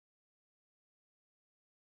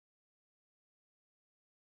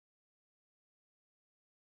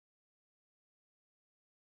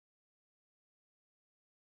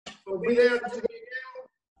So be there to the game.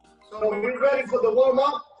 So we're ready for the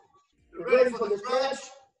warm-up. We're ready for the stretch.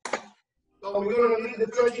 So we're going to leave the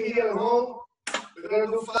stretching here at home. We're going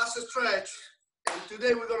to do fast stretch. And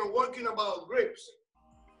today we're going to work in about grips.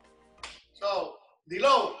 So,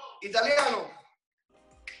 Dilo, Italiano.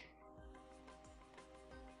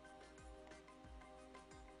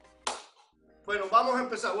 Bueno, vamos a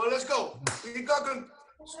empezar. Well, let's go. We can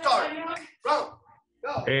start. Round.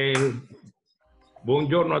 Go.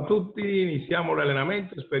 Buongiorno a tutti, iniziamo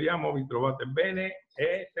l'allenamento, speriamo vi trovate bene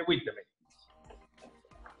e seguitemi.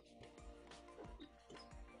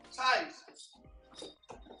 Size.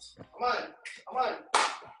 Come on, come on.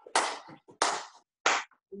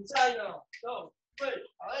 Inside now. Go.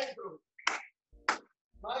 Straight. Adentro.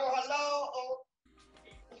 Manos al lado o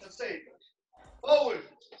let's say forward.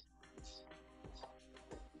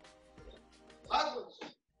 Backwards.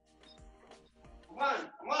 Come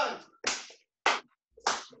on, come on.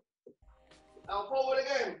 Now forward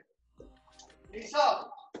again. Knees up.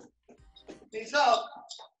 Knees up.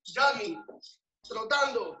 Jogging.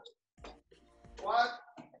 Trotando. What?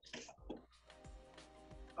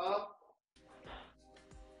 Up.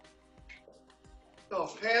 So,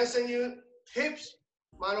 hands in your hips.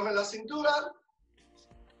 Manos en la cintura.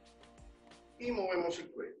 Y movemos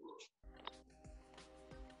el cuello.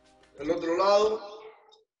 El otro lado.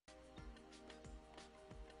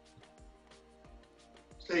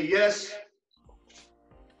 Say yes.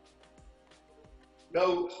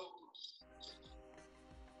 No.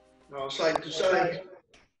 Now side to side.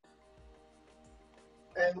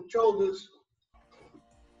 And shoulders.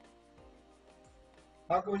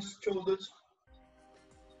 Backwards, shoulders.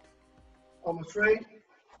 Arm straight.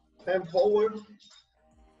 And forward.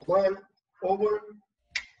 One, over.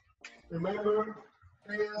 Remember,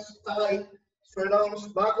 hands, tight, straight arms,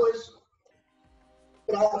 backwards.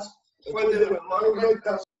 Atrás.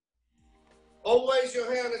 Always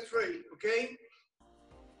your hand is straight, okay?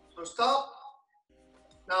 So stop.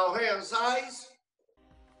 Now hand size.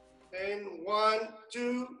 And 1,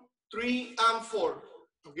 2, 3, and 4.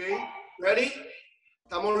 Okay? Ready?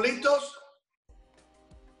 ¿Estamos listos?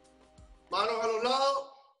 Manos a los lados.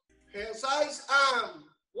 Hand size. And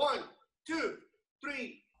 1, 2,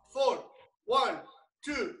 3, 4. 1,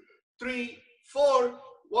 2, 3, 4.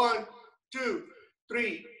 1, 2,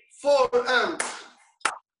 3, 4. And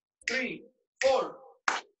 3, 4.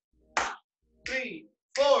 3,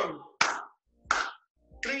 4.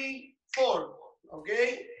 3, 4.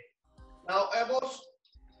 Okay? Now elbows.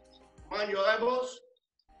 Mind your elbows.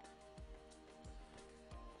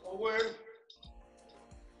 Forward.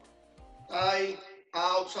 Side,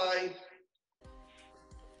 outside.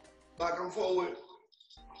 Back and forward.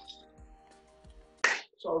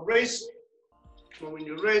 So wrist. Moving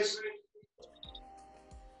your wrist.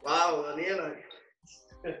 Wow, Daniela.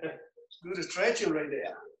 Good stretching right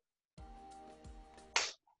there.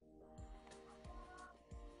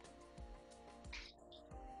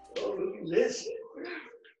 Oh, look at this.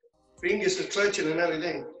 Fingers stretching and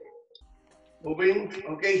everything. Moving,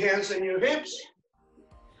 okay, hands in your hips.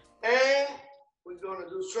 And we're gonna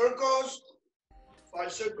do circles.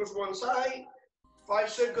 5 circles one side, 5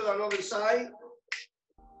 circles another side.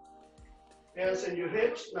 Hands in your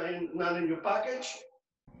hips, not in your package.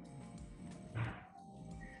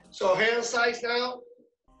 So hand size now.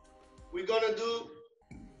 We're gonna do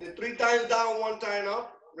the 3 times down, 1 time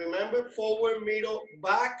up. Remember, forward, middle,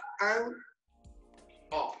 back, and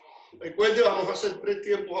up. Recuerde, vamos a hacer 3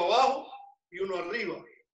 tiempos abajo y 1 arriba.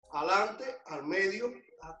 Adelante, al medio,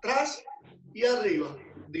 atrás y arriba.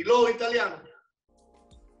 Dilo italiano.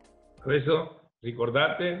 Adesso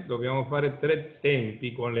ricordate, dobbiamo fare 3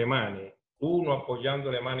 tempi con le mani. 1 appoggiando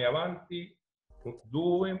le mani avanti,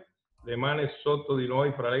 2 le mani sotto di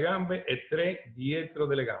noi fra le gambe e 3 dietro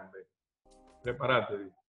delle gambe.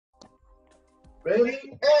 Preparatevi.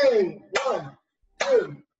 Ready? And 1,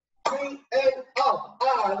 2, 3, and up.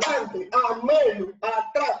 Adelante, al medio,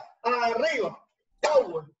 atrás, arriba,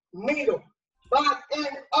 forward, middle, back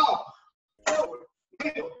and up. Forward,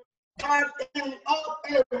 middle, back and up,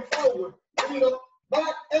 and forward, middle,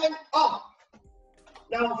 back and up.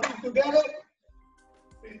 Now feet together,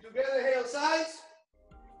 hand size,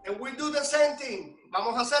 and we do the same thing.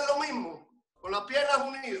 Vamos a hacer lo mismo, con las piernas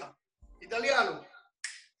unidas. Italiano.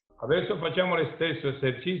 Adesso facciamo lo stesso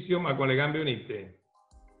esercizio ma con le gambe unite.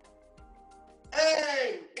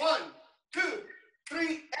 And 1, 2,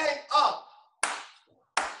 3, and up.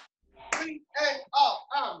 3 and up,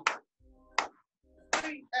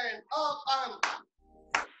 3 and up,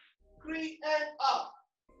 3 and up.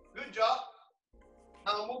 Good job.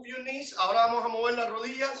 Now move your knees. Ahora vamos a mover las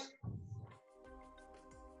rodillas.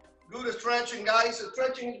 Good stretching, guys.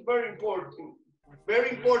 Stretching is very important.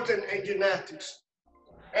 Very important in gymnastics.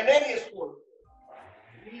 And any sport.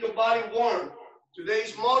 You need your body warm. Today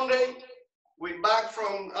is Monday. We're back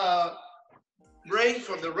from break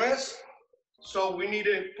for the rest. So we need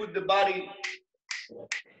to put the body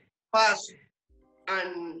fast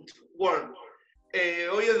and warm.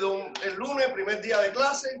 Hoy es el lunes, primer día de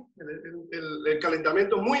clase. El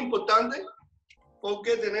calentamiento es muy importante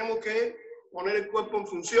porque tenemos que poner el cuerpo en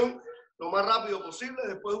función lo más rápido posible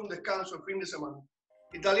después de un descanso el fin de semana.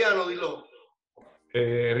 Italiano, dillo.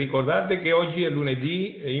 Ricordate che oggi è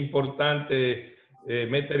lunedì, è importante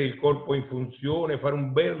mettere il corpo in funzione, fare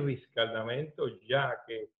un bel riscaldamento, già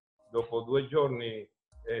che dopo 2 giorni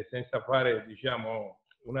senza fare, diciamo,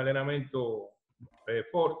 un allenamento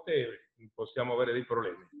forte possiamo avere dei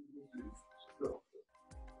problemi.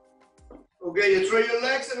 Okay, straight your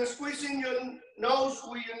legs and squeezing your nose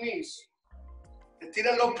with your knees.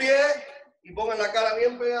 Estiren los pies y pongan la cara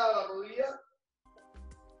bien pegada a la rodilla.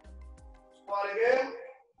 Squat again.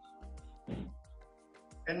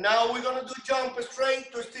 And now we're going to do jump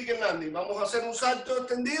straight to stick and landing. Vamos a hacer un salto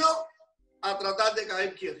extendido a tratar de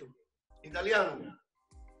caer quieto. Italiano.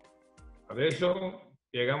 Adesso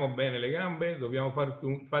pieghiamo bene le gambe, dobbiamo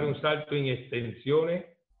fare un salto in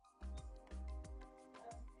estensione.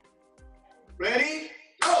 Ready?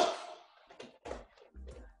 Go!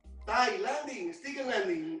 Tie, landing, stick and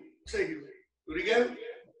landing. Second. Do it again.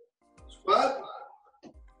 Squat.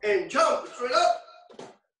 And jump straight up.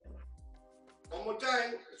 One more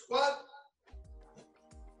time. Squat.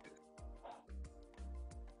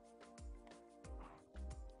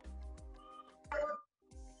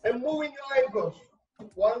 And moving your ankles.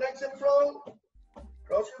 One leg in front.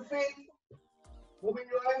 Cross your feet. Moving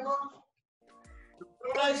your ankles.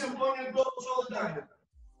 Nice and point your toes all the time.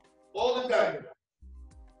 All the time.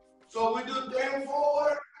 So we do 10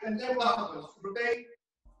 forward and 10 backwards. Rotate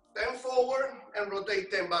 10 forward and rotate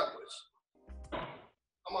 10 backwards.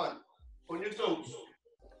 Come on. On your toes.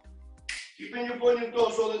 Keeping your pointing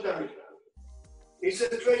toes all the time.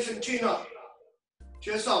 Concentration, chin up.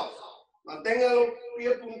 Chest up. Mantenga los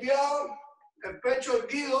pies punteados, el pecho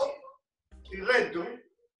erguido y recto.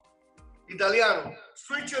 Italiano.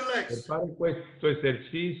 Switch your legs. Per fare questo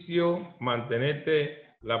esercizio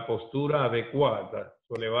mantenete la postura adeguata,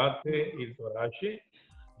 sollevate il torace,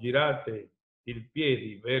 girate il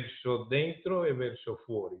piede verso dentro e verso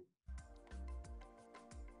fuori.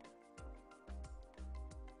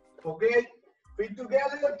 Ok, feet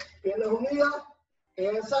together, piernas unidas,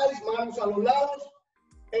 hand sides, manos a los lados.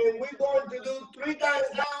 And we're going to do 3 times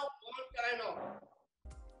down, 1 time up.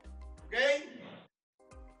 Ok?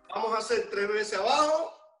 Vamos a hacer 3 veces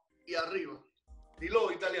abajo y arriba. Dilo,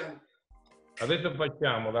 italiano. Adesso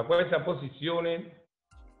facciamo da questa posizione,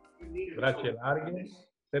 braccia larghe,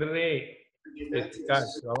 3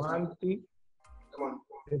 scalzo avanti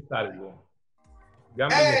e salgo.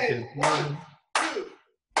 Gambe in estensione. 1, 2,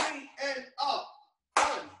 3 and up.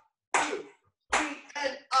 1, 2, 3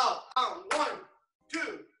 and up. 1,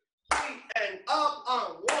 2, 3 and up.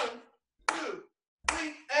 1, 2,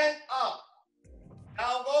 3 and up.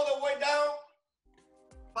 Now go the way down.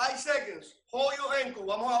 5 seconds. Hold your ankle.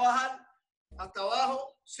 Vamos a bajar hasta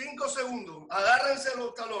abajo. 5 segundos. Agárrense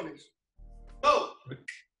los talones. Go.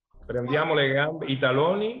 Prendiamo le gambe, i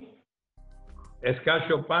taloni,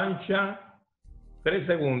 scalcio pancia, 3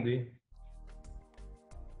 secondi.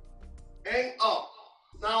 And up.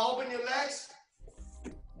 Now open your legs.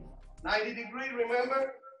 90 degrees,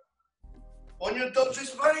 remember? On your toes.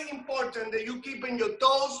 It's very important that you keep in your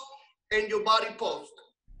toes and your body posed.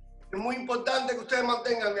 Es muy importante que ustedes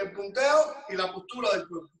mantengan el punteo y la postura del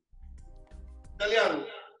cuerpo. Italiano.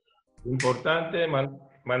 Importante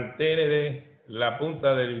mantenere la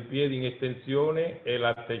punta dei piedi in estensione e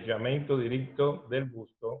l'atteggiamento diritto del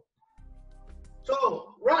busto.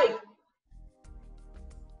 So, right,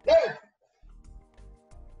 left,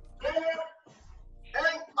 center,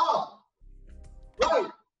 and up.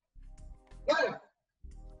 Right, left,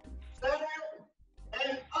 center,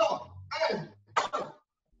 and up. And up.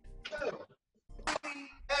 2, 3,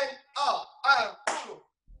 and up. And 1,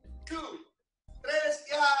 2, 3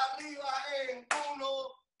 y arriba. En 1,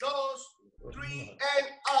 2, 3 and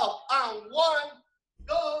up. And 1,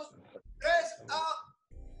 2, 3 up.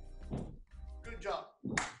 Good job.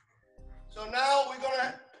 So now we're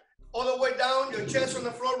gonna all the way down, your chest on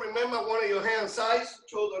the floor. Remember one of your hand sides.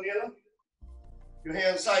 Show Daniela. Your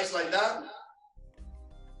hand sides like that.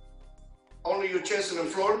 Only your chest on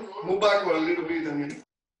the floor. Move backward a little bit, Daniela.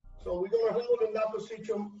 So we're gonna hold in that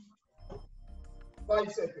position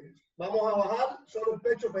 5 seconds. Vamos a bajar, solo el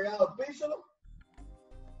pecho pegado al piso.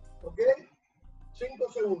 Okay? 5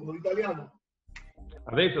 secondi, italiano.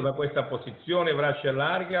 Adesso da questa posizione braccia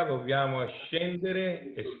larga dobbiamo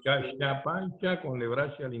scendere e scasciare pancia con le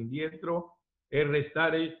braccia all'indietro e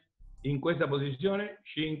restare in questa posizione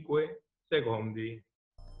 5 secondi.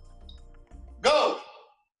 Go!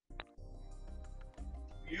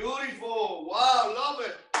 Beautiful. Wow, love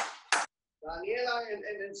it. Daniela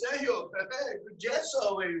and Sergio. Good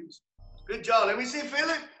Yeessooo, babies. Good job. Let me see,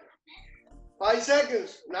 Philip. 5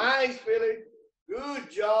 seconds. Nice, Philip. Good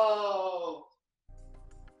job.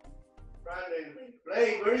 Brandon,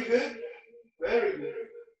 play. Very good. Very good.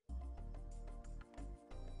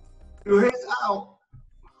 Your hands out.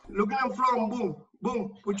 Look at them from. Boom.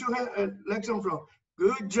 Boom. Put your legs in front.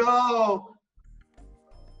 Good job.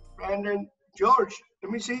 Brandon. George,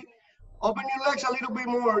 let me see. Open your legs a little bit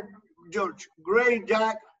more, George. Great,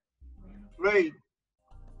 Jack. Great.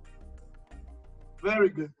 Very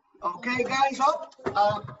good. Okay, guys, up.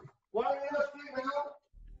 One minute split now.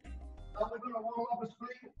 Now we're going to warm up a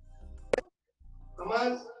split. Come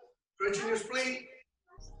on. Stretching your split.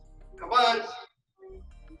 Come on.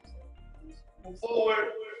 Move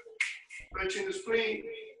forward. Stretching the split.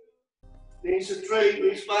 Knees straight,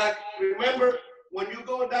 knees back. Remember, when you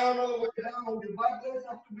go down all the way down, your back legs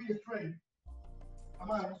have to be straight.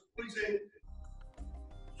 Come on, squeeze in.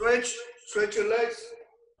 Stretch your legs.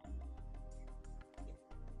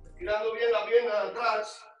 Estirando bien la pierna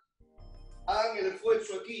atrás. Hagan el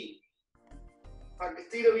esfuerzo aquí para que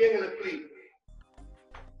estire bien el split.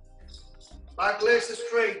 Back legs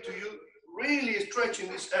straight to you. Really stretching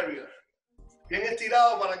this area. Bien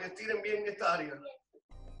estirado para que estiren bien esta área.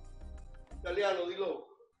 Italiano, dilo.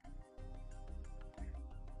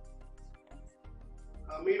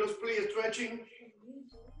 Middle split stretching.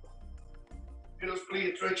 Middle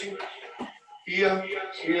split stretching. Here.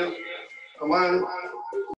 Come on.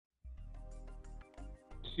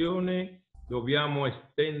 Dobbiamo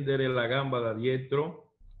estendere la gamba da dietro.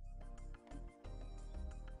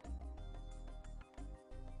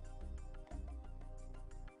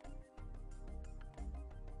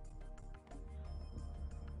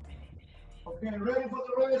 Okay, ready for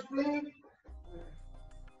the right split?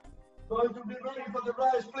 Going to be ready for the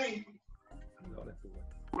right split.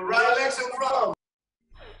 Right legs in front.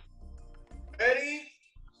 Ready?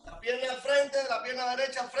 La pierna al frente, la pierna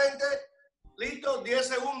derecha al frente. Listo, 10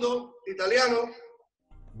 segundos. Italiano.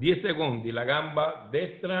 10 secondi, la gamba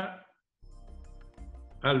destra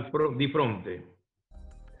di fronte.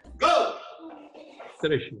 Go!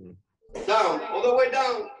 Stretching. Down, all the way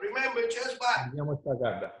down. Remember, chest back. Andiamo a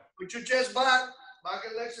staccare. Put your chest back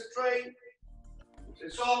and legs straight.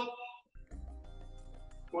 It's up.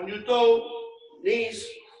 On your toe, knees.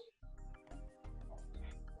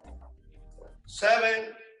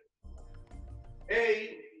 7,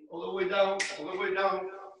 8, all the way down, all the way down.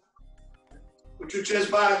 Put your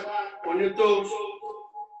chest back on your toes.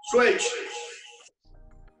 Switch.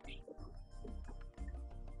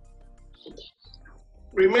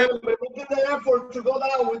 Remember, make the effort to go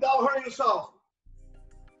down without hurting yourself.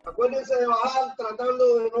 Acuérdense de bajar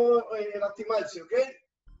tratando de no lastimarse, ¿ok?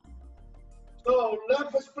 So,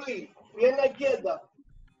 left split, pierna izquierda.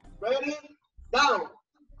 Ready? Down.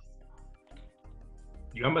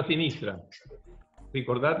 Gamba sinistra.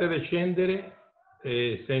 Ricordate di scendere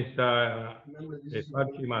senza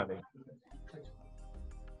farci male.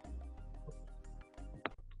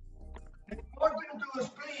 Important to the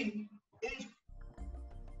split is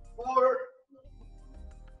for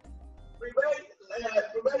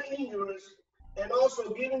preventing injuries and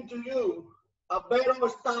also giving to you a better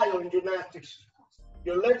style in gymnastics.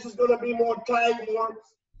 Your legs is going to be more tight, more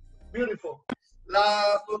beautiful.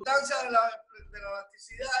 La importancia de la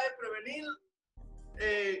elasticidad es prevenir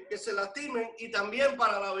que se lastimen y también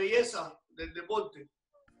para la belleza del deporte.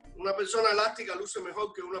 Una persona elástica luce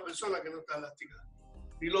mejor que una persona que no está elástica.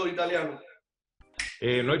 Dilo italiano.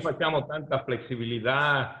 Noi facciamo tanta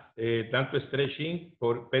flessibilità, tanto stretching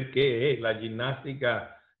perché la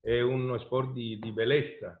ginnastica è uno sport di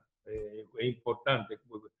bellezza. È importante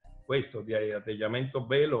questo di atteggiamento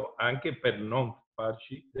bello anche per non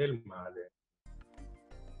farci del male.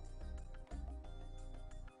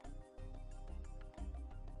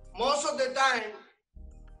 Most of the time,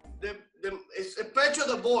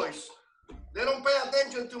 especially the boys, they don't pay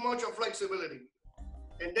attention too much on flexibility.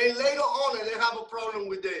 And then later on, they have a problem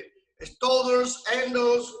with the shoulders,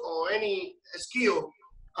 endos, or any skill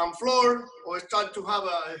on floor, or start to have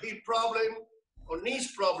a hip problem or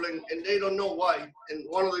knees problem, and they don't know why. And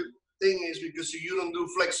one of the things is because you don't do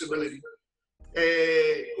flexibility.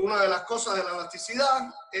 Una de las cosas de la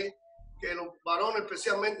elasticidad es que los varones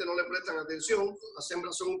especialmente no le prestan atención. Las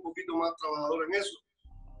hembras son un poquito más trabajadoras en eso.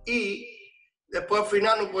 Y Después al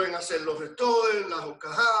final no pueden hacer los restores, las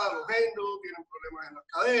horcajadas, los endos, tienen problemas en las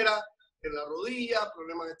caderas, en la rodilla,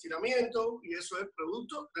 problemas de estiramiento, y eso es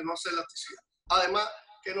producto de no hacer elasticidad. Además,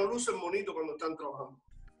 que no lucen bonito cuando están trabajando.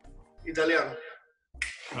 Italiano.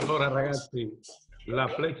 Allora ragazzi, la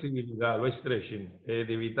flessibilità, lo stretching è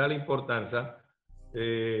di vitale importanza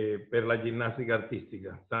per la ginnastica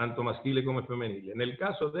artistica, tanto maschile come femminile. Nel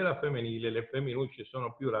caso della femminile, le femminucce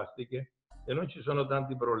sono più elastiche e non ci sono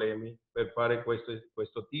tanti problemi per fare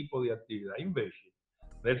questo tipo di attività. Invece,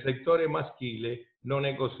 nel settore maschile non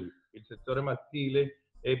è così. Il settore maschile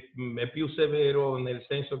è più severo nel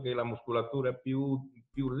senso che la muscolatura è più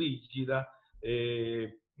rigida,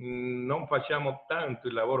 non facciamo tanto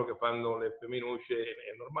il lavoro che fanno le femminucce,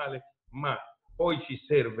 è normale, ma poi ci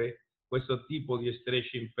serve questo tipo di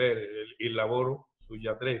stretching per il lavoro sugli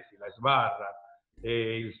attrezzi, la sbarra,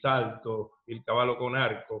 il salto, il cavallo con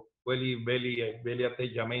arco, quelli belli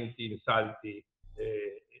atteggiamenti in salti.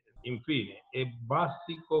 Infine, è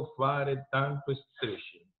basico fare tanto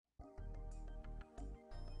stretching.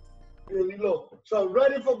 Really low. So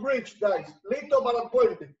ready for bridge, guys. Listo para el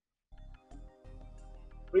puente.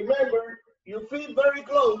 Remember, your feet very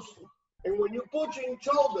close, and when you're pushing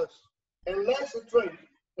shoulders and legs straight,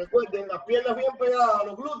 recuerden las piernas bien pegadas a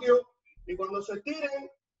los glúteos, y cuando se tiren,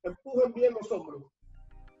 empujen bien los hombros.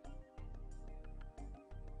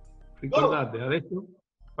 Ricordate, adesso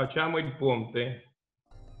facciamo il ponte,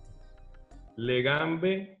 le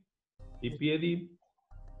gambe, i piedi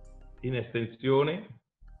in estensione,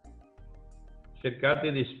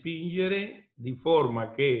 cercate di spingere di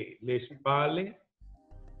forma che le spalle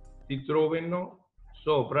si trovino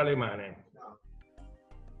sopra le mani.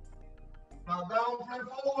 Now down, flip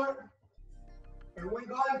forward, and we're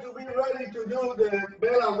going to be ready to do the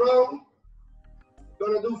bell round.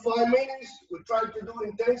 Gonna do 5 minutes. We try to do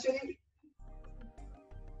intensity.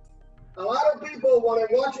 A lot of people, when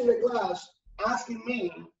I'm watching the class, asking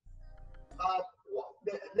me,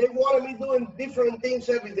 they wanted me doing different things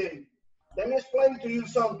every day. Let me explain to you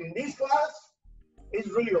something. This class is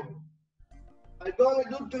real. I'm gonna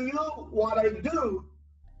do to you what I do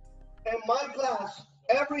in my class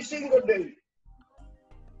every single day.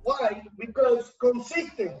 Why? Because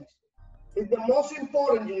consistency is the most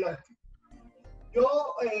important gymnastics.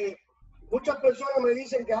 Muchas personas me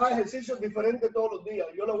dicen que hago ejercicios diferentes todos los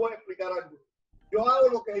días. Yo les voy a explicar algo. Yo hago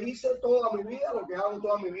lo que hice toda mi vida, lo que hago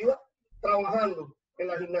toda mi vida, trabajando en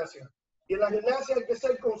la gimnasia. Y en la gimnasia hay que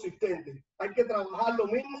ser consistente. Hay que trabajar lo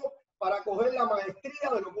mismo para coger la maestría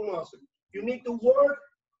de lo que uno hace. You need to work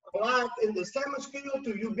a lot in the same skill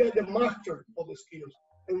till you get the master of the skills.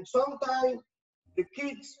 And sometimes the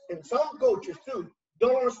kids and some coaches too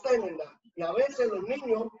don't understand that. Y a veces los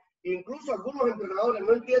niños, incluso algunos entrenadores,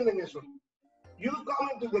 no entienden eso. You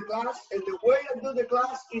come into the class, and the way I do the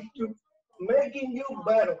class is to making you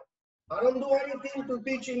better. I don't do anything to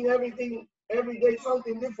teaching everything every day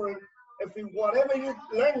something different. If whatever you're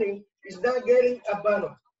learning is not getting a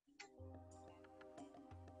better.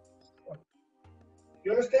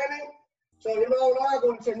 You understand? So yo no hago nada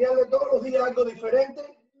con enseñarle todos los días algo diferente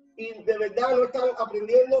y de verdad no están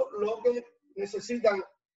aprendiendo lo que necesitan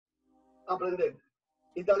aprender.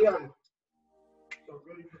 Italiano.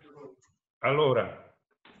 Allora,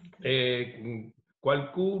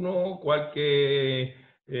 qualche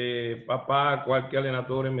papà, qualche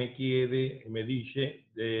allenatore mi chiede, mi dice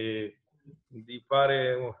di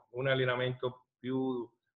fare un allenamento più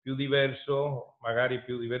diverso, magari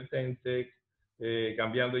più divertente,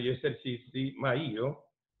 cambiando gli esercizi, ma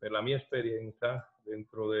io, per la mia esperienza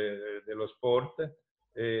dentro dello sport,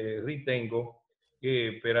 ritengo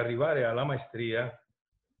che per arrivare alla maestria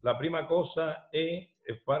la prima cosa è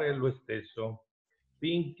fare lo stesso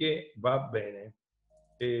finché va bene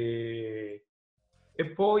e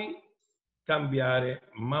poi cambiare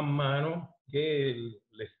man mano che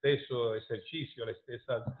lo stesso esercizio, la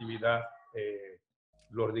stessa attività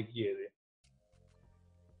lo richiede.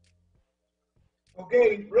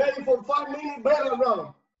 Okay, ready for 5 minute bell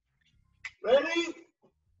round. Ready?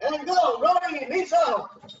 And go. Ready, knees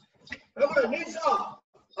up. Come on, knees up.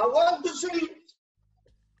 I want to see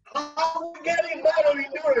how we're getting better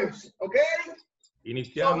endurance, okay?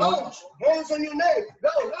 Iniziamo So lunge, hands on your neck. Go,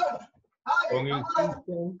 lunge. con il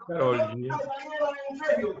system per oggi.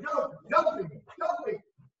 Jumping.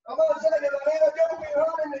 Come on, say it. Jumping,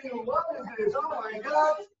 running to you. What is this? Oh my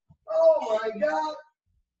God. Oh my God.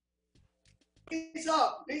 Knees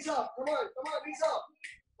up. Come on, knees up.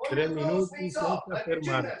 3 minuti senza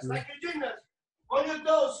fermarsi. Like a gymnast. On your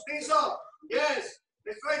toes, knees up. Yes.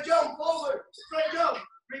 Straight jump, forward. Straight jump.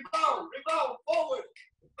 Rebound, forward.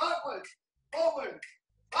 Backward.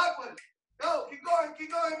 Go. Keep going.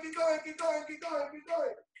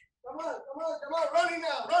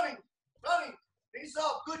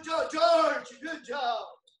 George. Good job.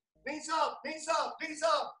 Knees up, knees up, knees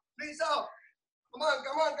up, knees up. Come on,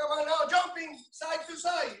 come on, come on. Now jumping side to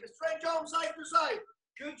side. Straight jump side to side.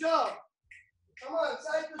 Good job. Come on,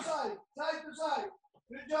 side to side, side to side.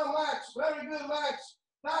 Good job, Max. Very good, Max.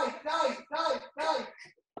 Tight, tight, tight, tight.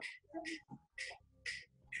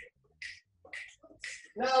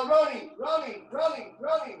 Now running, running, running,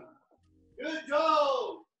 running. Good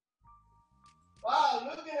job. Wow,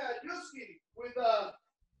 looking at Yeessooo with the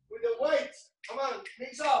weights. Come on,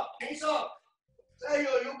 knees up, knees up.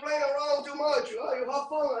 Sergio, you're playing around too much. Oh, you have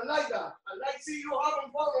fun. I like that. I like see you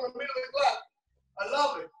having fun in the middle of the class. I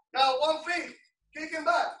love it. Now 1 foot, kicking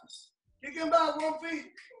back. Kicking back 1 foot.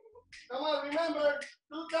 Come on, remember,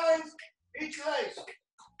 2 times each leg.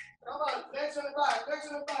 Come on, legs in the back, legs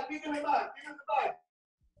in the back, kick in the back, kick in the back.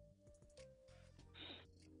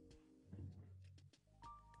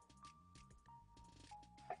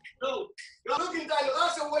 Go. You're looking, Daniel.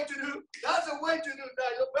 That's a way to do. That's a way to do,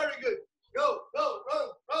 Daniel. Very good. Go, go, run,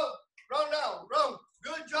 run, run now, run.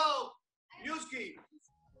 Good job, Yeessooo.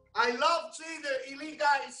 I love seeing the elite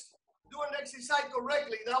guys doing the exercise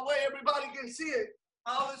correctly. That way everybody can see it.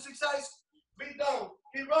 How this exercise be done.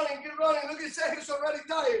 Keep running, keep running. Look at Sergio's already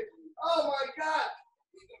tired. Oh my God.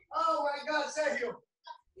 Oh my God, Sergio.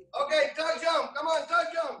 Okay, tuck jump. Come on, tuck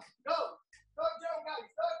jump. Go. Tuck jump, guys.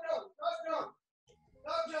 Tuck jump. Tuck jump.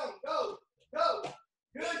 Tuck jump. Go. Go.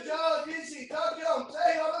 Good job, Yeessooo. Tuck jump.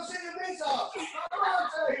 Sergio, let's see your knees off. Come on,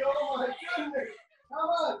 Sergio. Oh my goodness. Come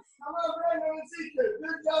on. Come on, Brandon and Caesar.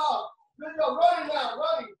 Good job. Good job. Running now.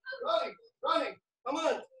 Running. Running. Running. Come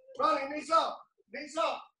on. Running. Knees up. Knees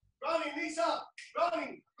up. Running. Knees up.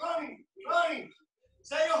 Running. Running. Running.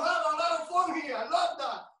 Sergio, have a lot of fun here. I love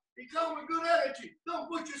that. You come with good energy. Don't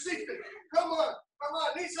put your sister. Come on. Come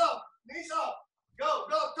on. Knees up. Knees up. Go.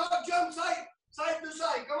 Go. Tuck jump side. Side to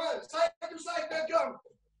side. Come on. Side to side. Tuck jump.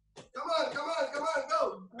 Come on. Come on. Come on.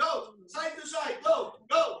 Go. Go. Side to side. Go.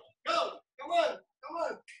 Go. Go. Come on. Come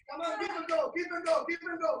on. Come on. Keep it go. Keep it go. Keep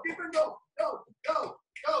it go. Keep it go. Go. Go.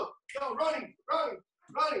 Go. Go. Running. Running.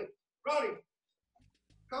 Running. Running.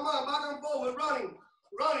 Come on. Back and forward. Running.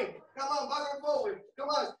 Running. Come on. Back and forward. Come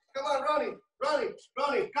on. Come on. Running. Running.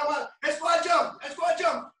 Running. Come on. Squat jump. Squat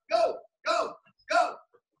jump. Go. Go. Go.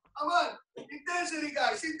 Come on. Intensity,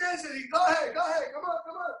 guys. Intensity. Go ahead. Go ahead. Come on.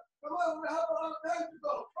 Come on. Come on. We have a lot of time to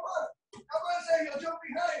go. Come on. Come on, Sergio.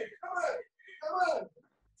 Jumping higher. Come on. Come on.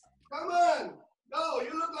 Come on. No,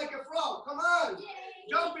 you look like a frog. Come on.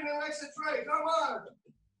 Jumping the next tray. Come on.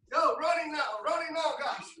 Go. Running now. Running now,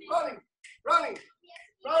 guys. Running. Running.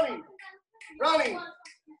 Running. Running.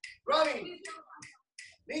 Running.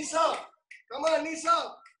 Knees up. Come on. Knees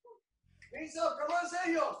up. Knees up. Come on,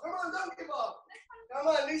 Sergio. Come on. Don't give up. Come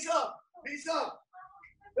on. Knees up. Knees up.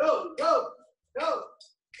 Go. Go. Go.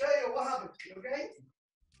 Sergio, what happened? You okay?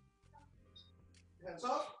 Hands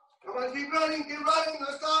up. Come on. Keep running. Keep running.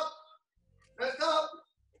 No stop. No stop.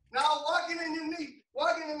 Now walking in your knee.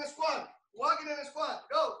 Walking in the squat. Walking in the squat.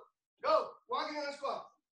 Go. Go. Walking in the squat.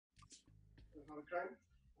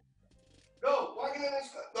 Go. Walking in the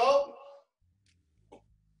squat. Go.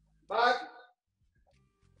 Back.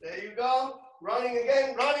 There you go. Running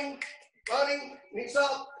again. Running. Running. Knees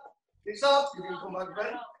up. Knees up. You can come back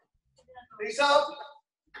again. Knees up.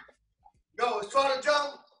 Go. Try to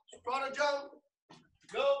jump. Try to jump.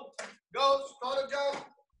 Go. Go. Try to jump.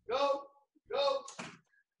 Go. Go.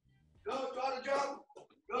 Go. Try to jump.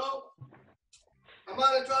 Go. Come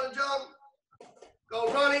on and try to jump.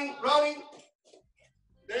 Go. Running. Running.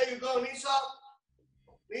 There you go. Knees up.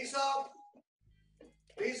 Knees up.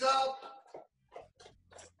 Knees up.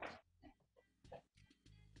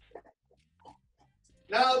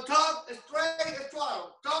 Now tuck straight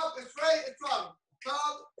throttle. Tuck straight throttle.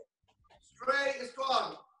 Tuck straight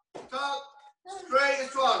throttle. Tuck straight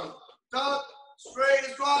throttle. Tuck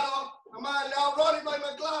straight throttle. Come on now, running by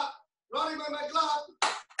my glove. Running by my glove.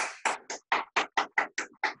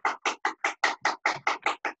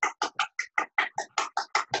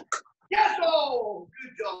 Yes, oh,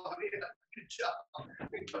 good job. Yeah, good job.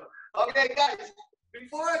 Good job. Okay, guys,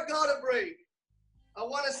 before I go to break, I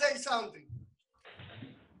want to say something.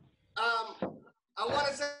 I want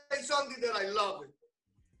to say something that I love it.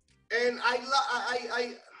 And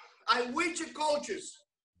I wish the coaches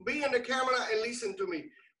be in the camera and listen to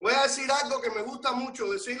me. Voy a decir algo que me gusta mucho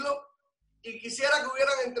decirlo y quisiera que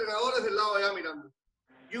hubieran entrenadores del lado allá mirando.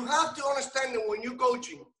 You have to understand that when you're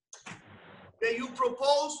coaching, that you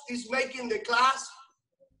propose is making the class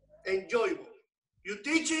enjoyable. You're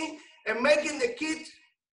teaching and making the kids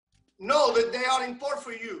know that they are important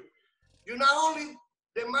for you. You're not only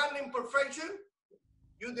demanding perfection,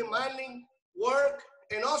 you're demanding work,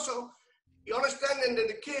 and also y understanding that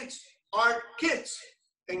the kids are kids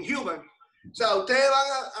and human. O sea, ustedes van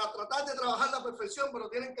a tratar de trabajar la perfección, pero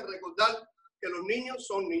tienen que recordar que los niños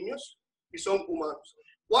son niños y son humanos.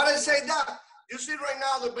 Why I say that? You see right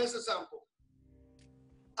now the best example.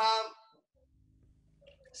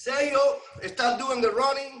 Sergio start doing the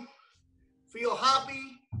running, feel happy,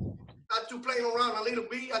 start to playing around a little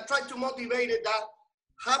bit. I try to motivate that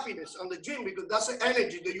happiness on the gym because that's the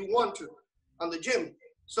energy that you want to on the gym.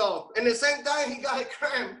 So, in the same time, he got a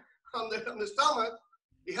cramp on the stomach.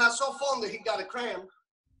 He had so fun that he got a cramp,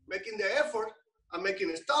 making the effort and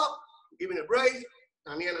making a stop, giving a break,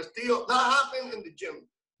 and he had a steal. That happened in the gym.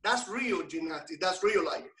 That's real gymnastics. That's real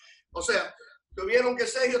life. O sea, que vieron que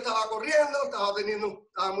Sergio estaba corriendo,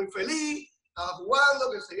 estaba muy feliz, estaba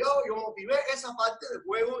jugando, qué sé yo motivé esa parte del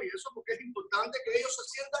juego y eso porque es importante que ellos se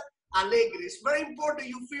sientan alegres. It's very important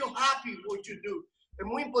you feel happy with what you do. Es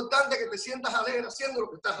muy importante que te sientas alegre haciendo lo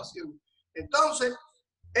que estás haciendo. Entonces,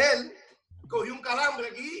 él cogió un calambre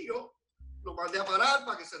aquí y yo lo mandé a parar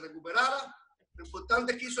para que se recuperara. Lo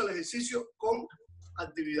importante es que hizo el ejercicio con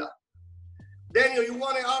actividad. Daniel, you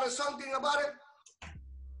want to add something about it?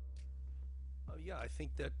 Yeah, I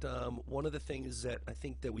think that one of the things that I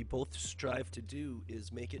think that we both strive to do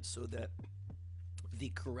is make it so that the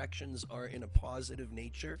corrections are in a positive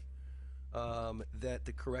nature, that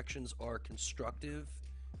the corrections are constructive,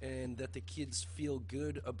 and that the kids feel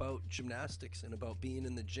good about gymnastics and about being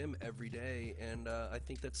in the gym every day. And I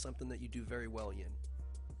think that's something that you do very well, Yin.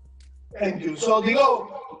 Thank you. So,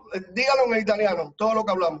 dígalo en italiano, todo lo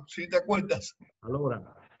que hablamos, si te acuerdas. Allora,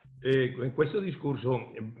 in questo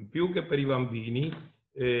discorso, più che per i bambini,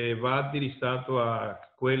 va indirizzato a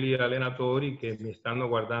quelli allenatori che mi stanno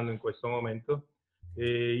guardando in questo momento.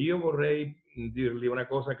 Io vorrei dirgli una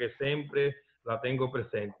cosa che sempre la tengo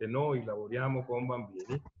presente. Noi lavoriamo con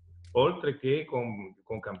bambini, oltre che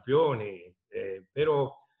con campioni,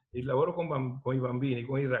 però il lavoro con i bambini,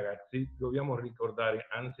 con i ragazzi, dobbiamo ricordare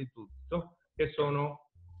anzitutto che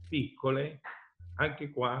sono piccole,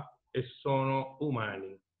 anche qua, e sono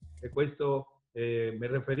umani. E questo mi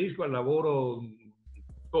riferisco al lavoro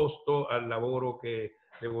tosto, al lavoro che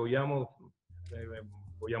vogliamo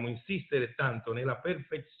insistere tanto nella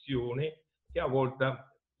perfezione che a volte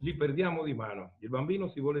li perdiamo di mano. Il bambino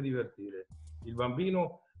si vuole divertire, il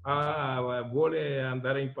bambino vuole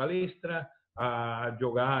andare in palestra a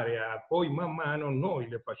giocare, poi man mano noi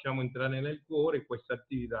le facciamo entrare nel cuore questa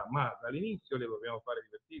attività, ma dall'inizio le dobbiamo fare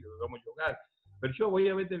divertire, dobbiamo giocare. Perciò voi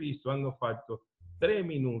avete visto, hanno fatto 3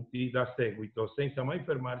 minuti da seguito senza mai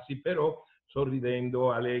fermarsi, però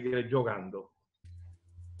sorridendo, allegre, giocando.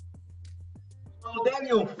 So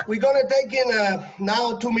Daniel, we're going to take in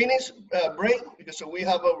now 2 minutes break because we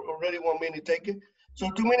have already 1 minute taken. So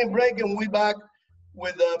 2-minute break and we're back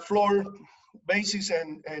with floor basics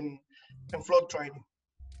and floor training.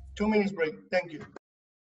 2 minutes break. Thank you.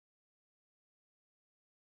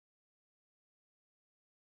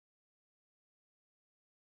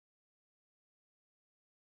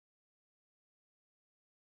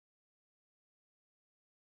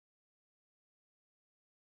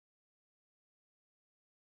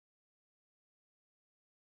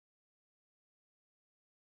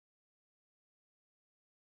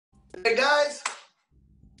 Hey guys,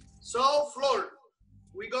 so floor,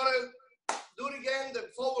 we're gonna do it again, the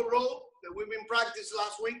forward roll that we've been practicing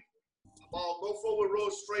last week, about go forward roll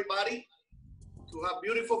straight body, to have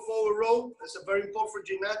beautiful forward roll. That's a very important for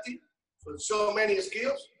gymnastics, for so many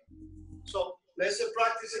skills. So let's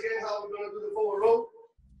practice again how we're gonna do the forward roll.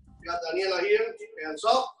 We got Daniela here, hands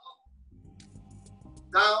up,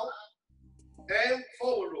 down, and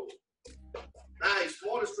forward roll. Nice,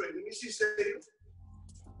 more straight, let me see Sergio.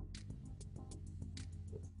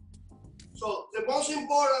 So the most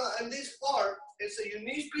important in this part is that you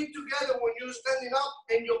need feet together when you're standing up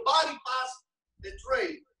and your body pass the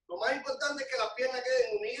tray. Lo más importante es que las piernas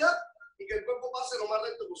queden unidas y que el cuerpo pase lo más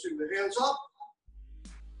recto posible. Hands up,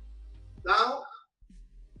 down,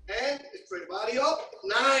 and straight body up.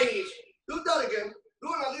 Nice. Do that again. Do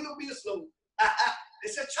it a little bit slow.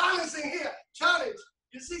 It's a challenge in here. Challenge.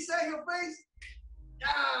 You see, say your face.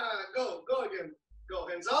 Yeah, go again. Go,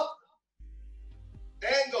 hands up.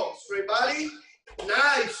 And go, straight body,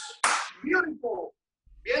 nice, beautiful.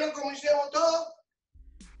 ¿Vieron cómo hicimos todo?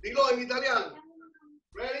 Digo en italiano.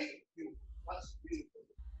 Ready? That's beautiful.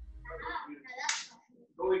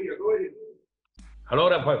 Go here.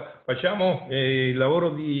 Allora facciamo il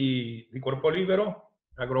lavoro di corpo libero,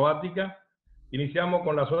 acrobatica. Iniziamo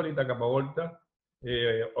con la solita capovolta.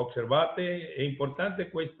 Osservate, è importante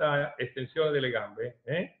questa estensione delle gambe.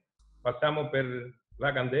 Passiamo per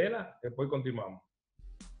la candela e poi continuiamo.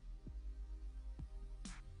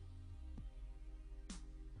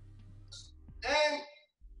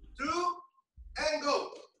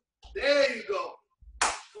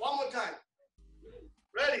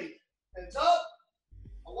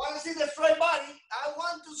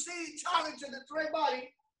 to the straight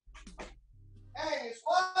body. And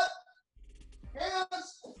squat.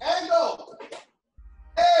 Hands and go.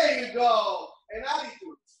 There you go. And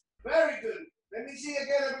attitude. Very good. Let me see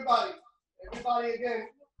again, everybody. Everybody again.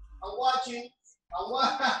 I'm watching.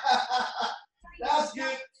 That's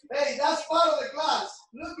good. Hey, that's part of the class.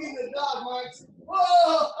 Look in the dog, Max.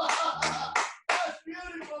 Whoa! That's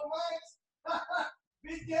beautiful, Max.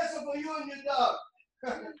 Big yes for you and your dog.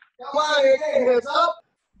 Come on again. Hands up.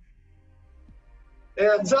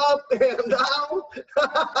 Hands up, and down.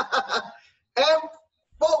 And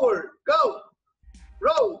forward. Go.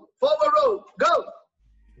 Roll. Forward roll. Go.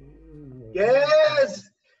 Yes.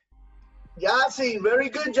 Yassi, very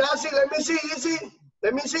good, Yassi. Let me see, easy.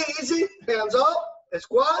 Let me see, easy. Hands up,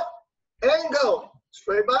 squat, and go.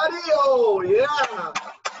 Straight body. Oh, yeah.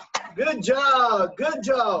 Good job. Good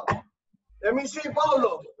job. Let me see,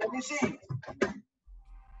 Paulo. Let me see.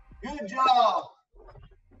 Good job.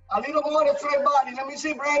 A little more the straight body. Let me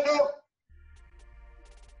see, Brandon.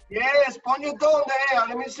 Yes, point your toe in the air.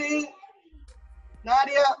 Let me see.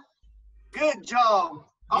 Nadia. Good job.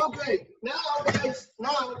 Okay, now, guys.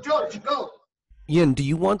 Now, George, go. Yin, do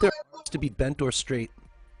you want their arms to be bent or straight?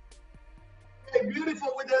 Okay,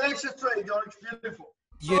 beautiful with the legs straight, George. Beautiful.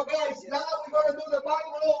 Yeah. So, guys, now we're going to do the back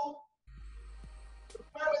roll.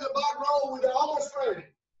 Prepare the back roll with the arms straight.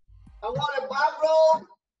 I want a back roll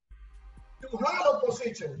to hollow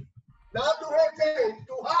position. Not to retain,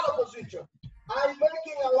 to hollow position. I'm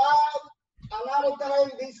making a lot of time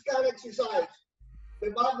this kind of exercise.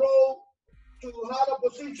 The back roll to hollow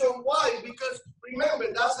position. Why? Because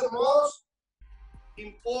remember, that's the most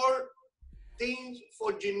important thing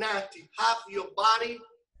for gymnastics. Have your body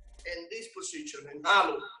in this position, en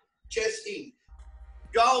hollow, chest in.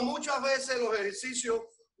 Yo hago muchas veces los ejercicios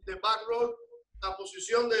de back roll a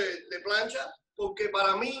posición de plancha, porque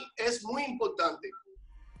para mí es muy importante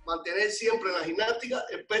mantener siempre en la gimnástica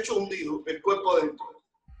el pecho hundido, el cuerpo dentro.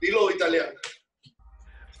 Dilo italiano.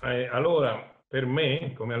 Allora, per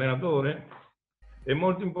me, come allenatore, è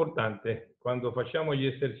molto importante quando facciamo gli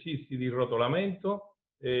esercizi di rotolamento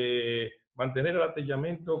mantenere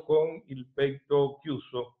l'atteggiamento con il petto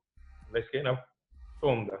chiuso, la schiena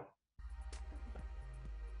tonda.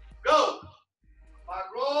 Go!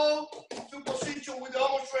 Back roll to position with the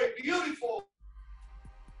arm straight. Beautiful.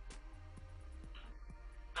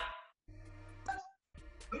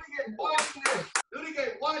 Do it again. Watch this. Do it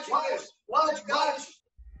again. Watch this. Watch, guys.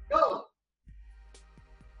 Go.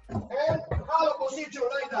 And hollow position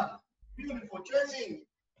like that. Beautiful. Chest in.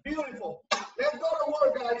 Beautiful. Let's go to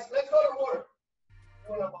work, guys. Let's go to work.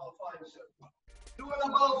 Doing about 5 or 7. Doing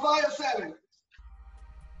about 5 or 7.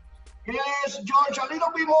 Yes, George, a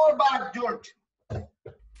little bit more back, George.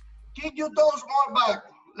 Keep your toes more back.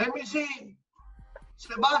 Let me see.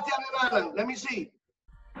 Sebastian and Alan, let me see.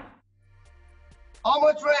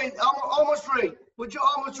 Almost straight, almost straight. Put your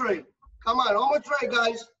almost straight. Come on, almost straight,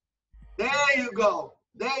 guys. There you go.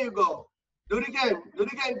 There you go. Do it again. Do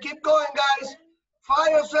it again. Keep going, guys.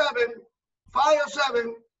 5 or 7. 5 or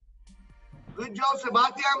 7. Good job,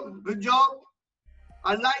 Sebastian. Good job.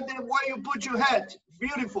 I like the way you put your head.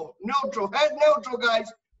 Beautiful. Neutral. Head neutral,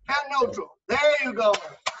 guys. Head neutral. There you go.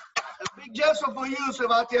 A big gesture for you,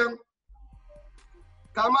 Sebastian.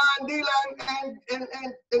 Come on, Dylan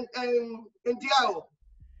and Tiago.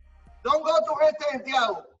 Don't go to retain,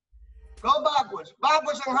 Tiago. Go backwards.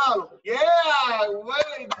 Backwards and hollow. Yeah,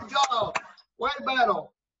 way, good job. Way better.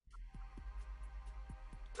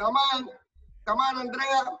 Come on. Come on,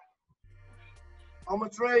 Andrea.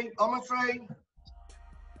 Almost straight. Almost straight.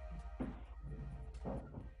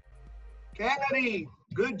 Kennedy,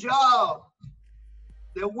 good job.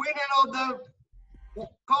 The winner of the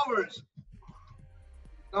covers.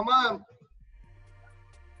 Come on.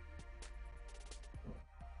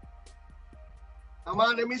 Come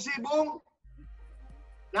on, let me see, Boom.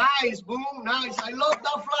 Nice, Boom, nice. I love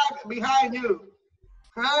that flag behind you.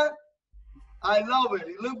 Huh? I love it.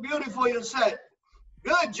 It looked beautiful, you said.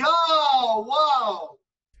 Good job, wow.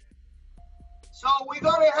 So we're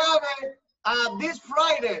gonna have it this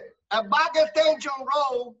Friday, a back extension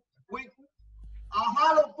row with a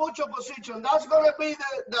hollow push-up position. That's gonna be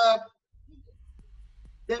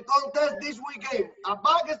the contest this weekend. A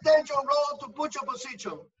back extension row to push-up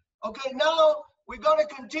position. Okay, now we're gonna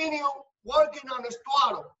continue working on the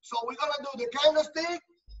straddle. So we're gonna do the candlestick,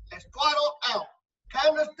 straddle out.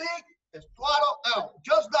 Candlestick, straddle out.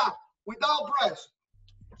 Just that, without press.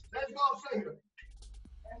 Let's go, Sergio.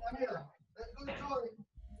 And Daniela, let's go join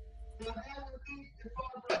the candlestick,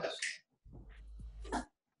 straddle press.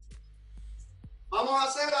 Vamos a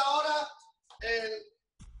hacer ahora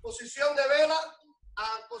posición de vela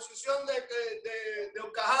a posición de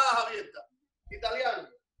horcajadas abiertas.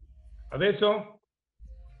 Adesso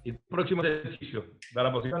il prossimo esercizio,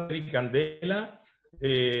 dalla posizione di candela,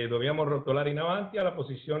 dobbiamo rotolare in avanti alla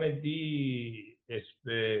posizione di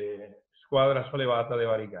squadra sollevata di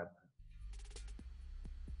varicata.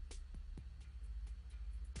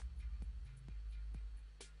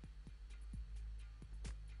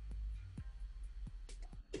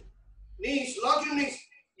 Knees, lock your knees.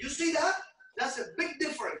 You see that? That's a big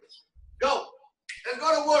difference. Go. Let's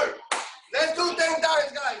go to work. Let's do 10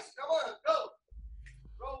 times, guys. Come on, go.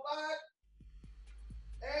 Roll back.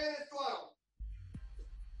 And throttle.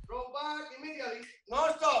 Roll back immediately. No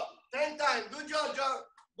stop. 10 times. Good job, John.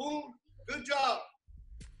 Boom. Good job.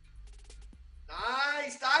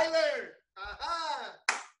 Nice, Tyler. Aha.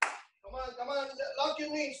 Come on, come on. Lock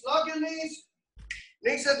your knees. Lock your knees.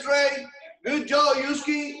 Knees and straight. Good job,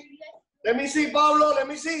 Yuski. Let me see, Pablo. Let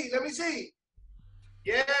me see. Let me see.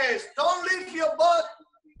 Yes. Don't lift your butt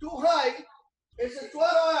too high. It's a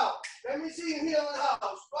throttle out. Let me see you here in the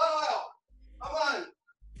house. Throttle out. Come on.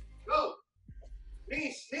 Go.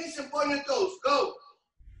 Knees. Knees and point your toes. Go.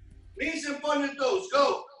 Knees and point your toes.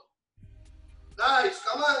 Go. Nice.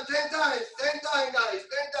 Come on. 10 times. 10 times, guys.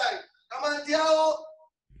 10 times. Come on, Thiago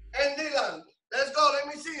and Dylan. Let's go. Let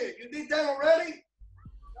me see it. You did 10 already?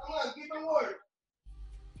 Come on. Keep it work.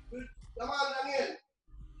 Come on, Daniel.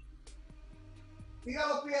 Tira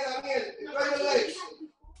los pies, Daniel. Spread your legs.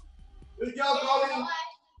 Good job, Colin.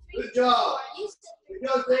 Good job. Good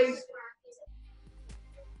job, Grace.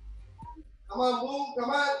 Come on, Boom.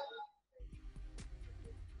 Come on.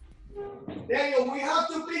 Daniel, we have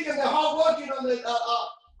to pick at the hard working on the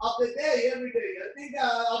of the day, every day. I think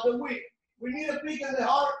of the week. We need to pick at the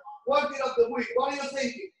hard working of the week. What are you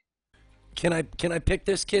thinking? Can I pick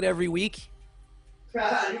this kid every week? You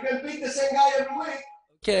can pick the same guy every week.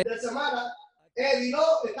 Okay. De semana.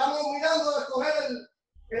 Dilo, estamos mirando a escoger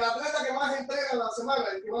el atleta que más entrega en la semana,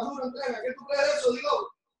 el que más duro entrega. ¿Qué tú crees de eso,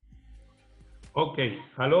 Dilo? Ok,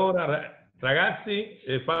 allora ragazzi,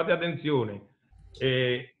 fate attenzione.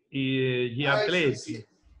 Gli atleti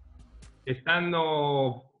che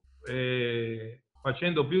stanno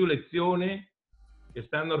facendo più lezioni, che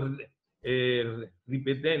stanno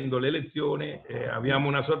ripetendo le lezioni, abbiamo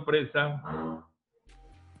una sorpresa.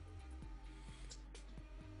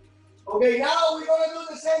 Okay, now we're going to do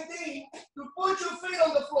the same thing to put your feet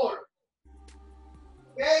on the floor.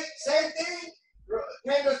 Okay, same thing.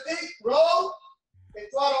 Gymnastics, roll, and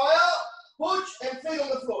throttle out, push, and feet on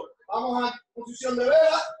the floor. Vamos a posición de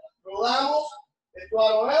vela, rodamos, el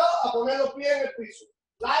throttle out, a poner los pies en el piso.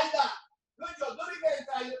 Like that. Good job. Do it again,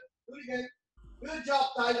 Tyler. Do it again. Good job,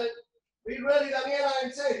 Tyler. Be ready, Daniela,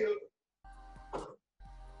 en serio.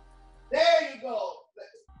 There you go.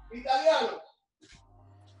 Italiano.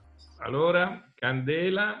 Allora,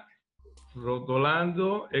 candela,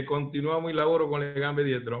 rotolando e continuiamo il lavoro con le gambe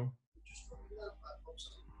dietro.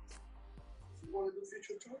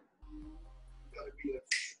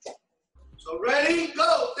 So ready,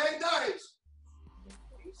 go, 10 times.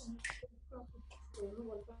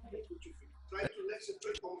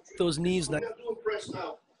 Those knees We're not not doing press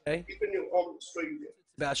now. okay. Keeping your arms straight there.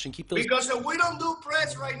 Sebastian, keep those. Because if we don't do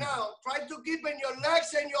press right now, try to keep in your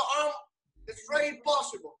legs and your arm as straight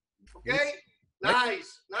possible. Okay?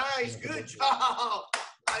 Nice, nice, good job.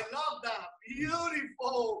 I love that.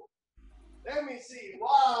 Beautiful. Let me see.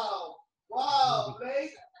 Wow. Wow,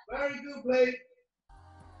 Blake. Very good, Blake.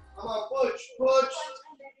 Come on, push, push.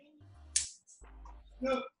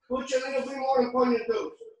 Good. Push a little bit more and point your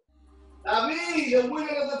toes. David, the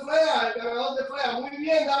winner of the flare, el ganador de flare. Muy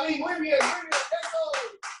bien, David, muy bien, muy bien. Eso.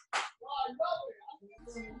 Wow, I love it.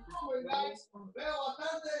 Improvement, guys. Veo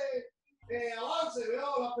bastante avance, veo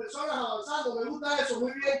las personas avanzando. Me gusta eso.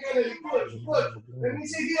 Muy bien, Kennedy. Push, push. Let me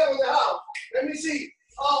see here in the house. Let me see.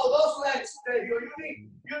 Oh, those legs. There you go.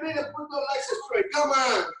 You need to put those legs straight. Come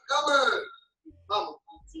on, come on. Vamos.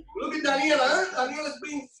 Look at Daniela, huh? Daniela's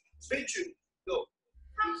being featured. Go.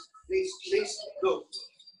 Please, go.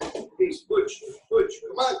 Please, push, push.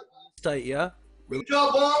 Come on. Tight, yeah? Good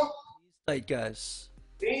job, Bob. Tight, guys.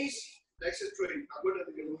 Knees, legs straight. I'm going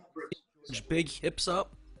to get a break. Big hips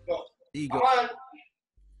up. Go. There you Come go. on.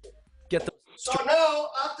 Get the. So now,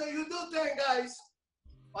 after you do 10, guys,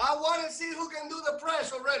 I want to see who can do the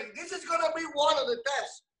press already. This is going to be one of the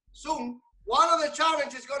tests soon. One of the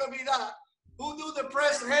challenges is going to be that. Who do the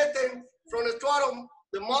press handstand from the throttle,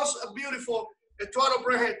 the most beautiful throttle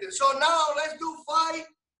press handstand. So now let's do 5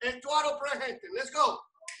 and throttle press handstand. Let's go.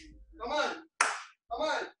 Come on. Come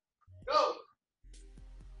on. Go.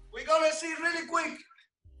 We're going to see really quick,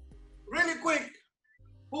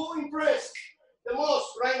 who impressed the most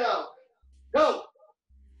right now. Go.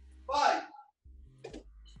 5.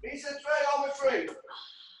 Knees and straight, almost straight.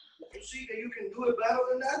 you see that you can do it better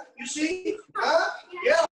than that? You see? Huh?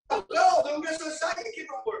 Yeah. No, don't get so excited.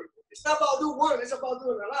 Keep on working. It's not about doing one. It's about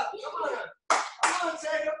doing a lot. Come on. Come on,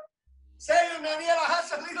 Sayo. Sayo, Daniela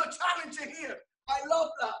has a little challenge here. I love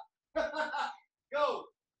that. Go.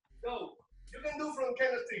 Go. You can do from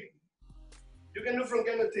gymnastics. You can do from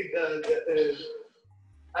gymnastics.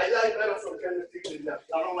 I like better from gymnastics than that.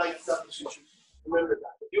 I don't like that position. Remember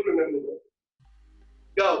that. You remember that.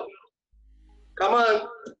 Go. Come on.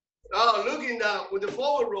 Oh, looking down with the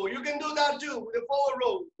forward roll. You can do that too with the forward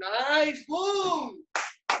roll. Nice. Boom.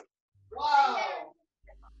 Wow.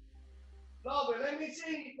 Love it. Let me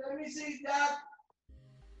see Jack.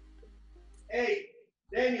 Hey,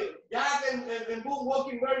 Daniel, Jack and Boone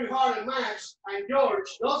working very hard and Max and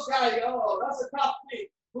George. Those guys, oh, that's a top thing.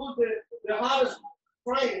 Who's the hardest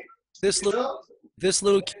training? This little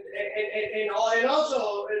And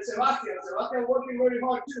also Sebastian. Sebastian working very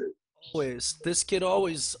hard too. always. This kid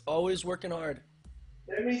always working hard.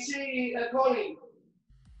 Let me see, Connie.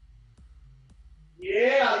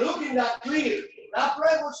 Yeah, looking that clear. That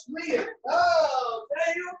play was clear. Oh,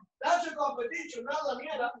 thank you. That's a competition. Now,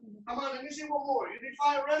 Daniela. Come on, let me see one more. You did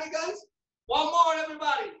fine already, guys? One more,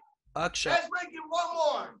 everybody. Akshay. Let's make it one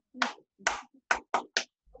more.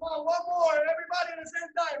 Come on, one more. Everybody at the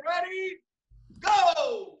same time. Ready?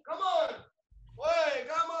 Go. Come on. Wait,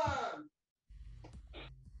 come on.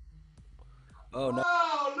 Oh, no.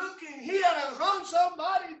 Wow, looking here and run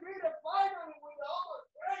somebody beat the final with the almost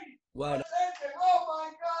great. Wow. Oh my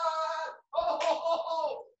God.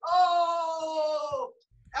 Oh.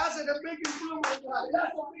 That's a big improvement, guys.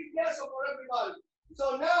 That's a big yes for everybody. So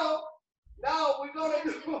now we're going to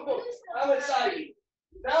do, I'm excited.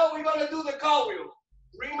 Now we're going to do the cartwheel.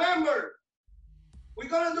 Remember, we're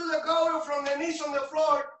going to do the cartwheel from the knees on the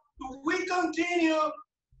floor. We continue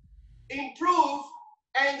improve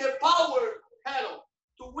and the power pedal.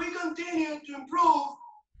 So we continue to improve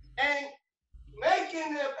and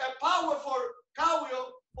making a power for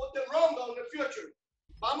cartwheel for the rondo in the future.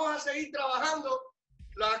 Vamos a seguir trabajando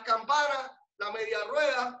las campanas, la media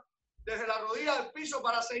rueda, desde la rodilla al piso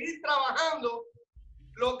para seguir trabajando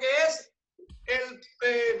lo que es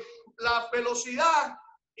la velocidad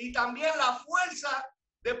y también la fuerza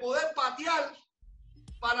de poder patear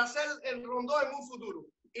para hacer el rondó en un futuro.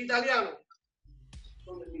 Italiano.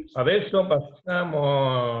 Adesso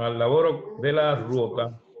passiamo al lavoro della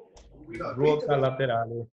ruota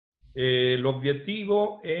laterale.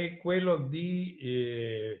 L'obiettivo è quello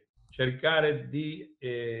di cercare di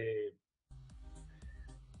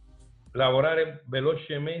lavorare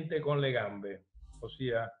velocemente con le gambe,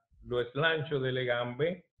 ossia lo slancio delle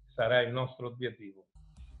gambe sarà il nostro obiettivo.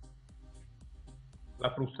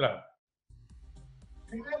 La frustrata.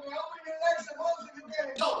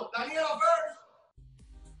 Go, Daniela first.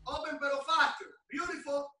 Open pero faster.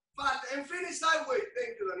 Beautiful, faster. And finish sideways.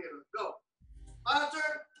 Thank you, Daniela. Go.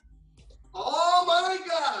 Faster. Oh my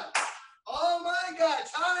God. Oh my God.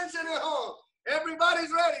 Challenge in at home.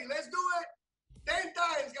 Everybody's ready. Let's do it 10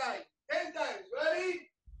 times, guys. 10 times. Ready?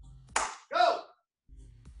 Go.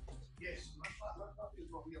 Yes. My is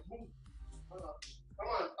wrong here. Move. Come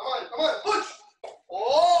on. Push.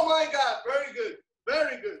 Oh my God. Very good.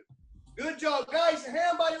 Very good. Good job, guys.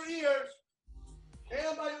 Hand by your ears.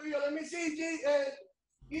 Hand by your ear. Let me see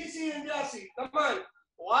Yeessooo and Jassy. Come on.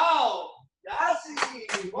 Wow. Jassy.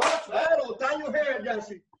 Much better. Tie your hair,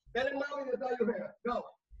 Jassy. Tell him mommy to tie your hair. Go.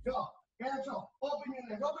 Hands up. Open your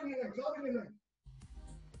legs. Open your legs.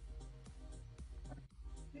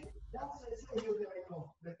 That's the issue that I know.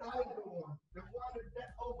 The tie is the one. The one that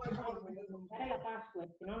open hand. Dare la password,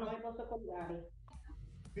 se no non mi posso colgare.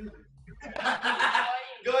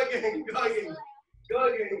 Go again.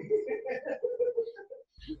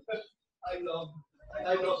 I love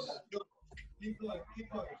that. Keep going.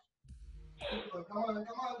 Come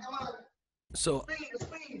on. So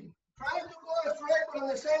Speed. Try to go straight, but at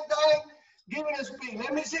the same time, give it a speed.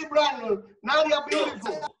 Let me see Brandon. Nadia,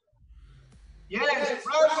 beautiful. Yes,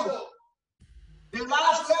 Brandon. The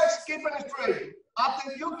last legs, keep it straight.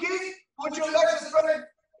 After you kick, put your legs straight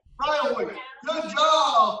right away. Good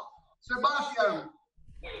job, Sebastian.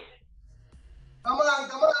 Come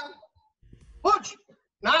on. Push.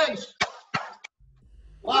 Nice.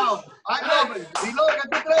 Wow, I love it. Y lo que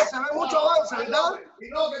tú crees, se ve mucho avance, ¿verdad? Y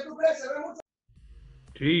lo que tú crees, se ve mucho.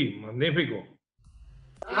 Sì, magnifico.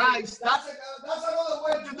 Nice. That's another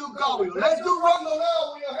way to do cartwheel. Let's do rondo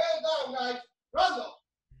now with your hands down, guys. Rondo.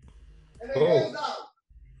 And then hands down.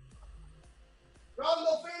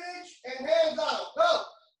 Rondo finish and hands down. Go.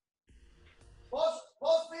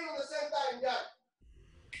 Both feet at the same time, Jack.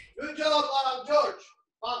 Good job, George.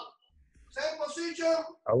 Same position.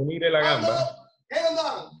 A unire la gamba. Hand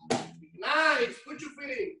down.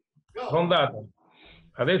 rondata.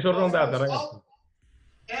 Adesso rondata, ragazzi.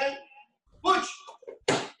 And push.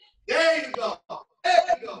 There you go.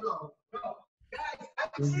 There you go. Guys,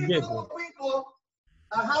 I see a lot of people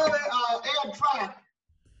have an air track.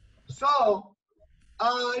 So,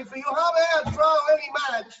 if you have air track any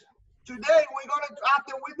match, today we're gonna,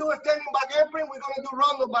 after we do a standing back entry, we're gonna do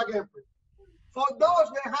rondo back entry. For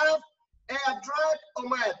those that have air track or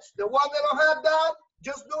match, the one that don't have that,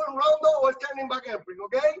 just doing rondo or standing back entry,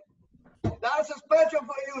 okay? That's a special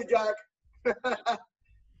for you, Jack.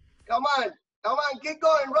 Come on, keep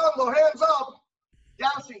going, rondo, hands up.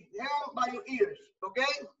 Jassy, hand by your ears,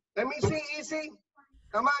 okay? Let me see, easy.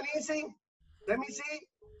 Come on, easy. Let me see.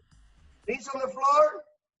 Knees on the floor.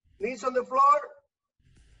 Knees on the floor.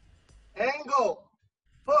 And go.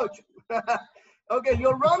 Push. Okay,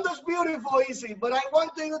 your rondo's beautiful, easy, but I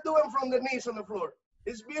want you to do it from the knees on the floor.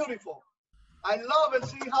 It's beautiful. I love it.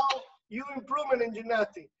 See how you improvement in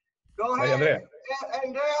gymnastics. Go ahead. Andrea.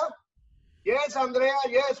 Andrea. Yes, Andrea.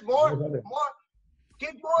 Yes, more.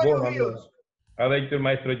 Keep more your heels. Ha detto il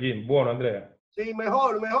maestro Jim. Buono, Andrea. Sí,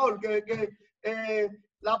 mejor que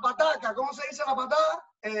la pataca. ¿Cómo se dice la patada?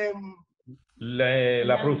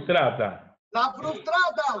 La frustrata. La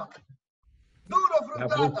frustrata. Duro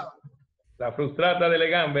frustrata. La frustrata delle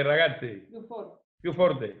gambe, ragazzi. Più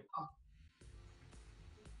forte.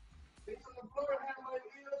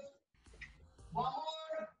 One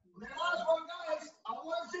more. The last one, guys. I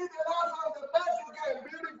want to see the last one, the best you can.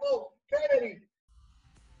 Beautiful, Kennedy.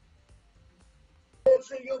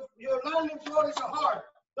 So your landing floor is hard.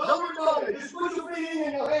 Don't worry, just put your feet in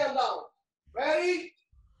and your hand down. Ready?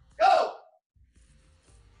 Go.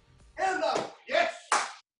 Hand down. Yes.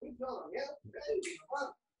 Keep going. Yeah. Ready?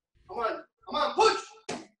 Come on. Push.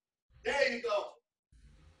 There you go.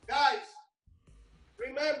 Guys,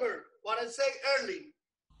 remember what I said early.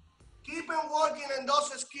 Keep on working on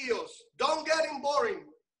those skills. Don't get in boring.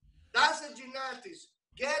 That's a gymnastics.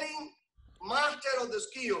 Getting master of the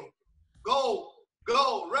skill. Go.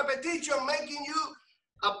 Repetition making you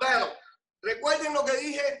a better. Recuerden lo que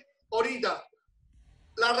dije ahorita.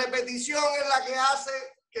 La repetición es la que hace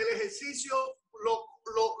que el ejercicio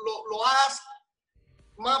lo hagas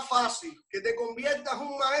más fácil, que te conviertas en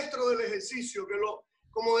un maestro del ejercicio,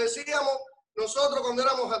 como decíamos nosotros cuando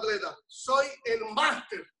éramos atletas, soy el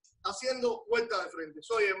máster haciendo vuelta de frente,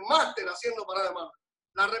 soy el máster haciendo parada de mano.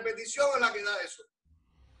 La repetición es la que da eso.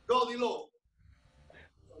 Go, dilo.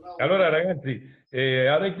 Allora ragazzi,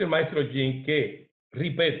 ha detto il maestro Jim che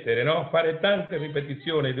ripetere, no? Fare tante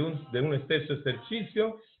ripetizioni di uno stesso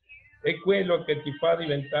esercizio è quello che ti fa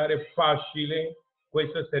diventare facile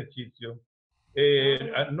questo esercizio.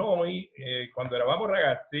 Noi quando eravamo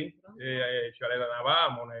ragazzi ci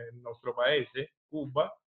allenavamo nel nostro paese,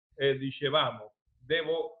 Cuba, e dicevamo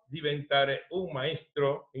devo diventare un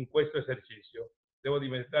maestro in questo esercizio, devo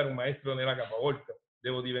diventare un maestro nella capovolta,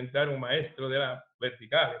 devo diventare un maestro della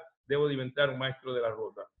verticale, devo diventare un maestro della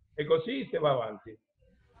ruota, e così si va avanti.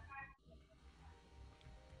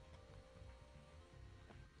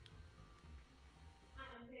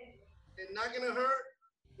 It's not gonna hurt.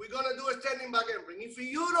 We're gonna do a standing back entry. If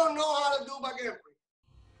you don't know how to do back entry,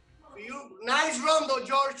 nice rondo,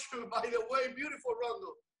 George, by the way, beautiful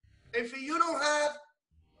rondo. If you don't have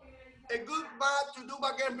a good mat to do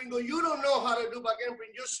back entry, or you don't know how to do back entry,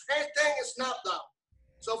 just handstand and snap down.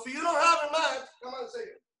 So if you don't have a mat, come on, say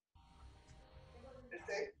it.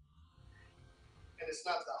 Handstand and a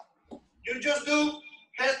snap down. You just do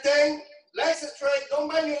handstand, legs straight, don't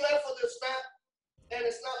bend your leg for the snap, and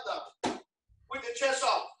a snap down with the chest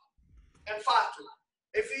off and faster.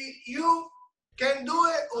 If you can do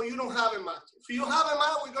it or you don't have a mat. If you have a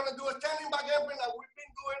mat, we're gonna do a standing back entry like we've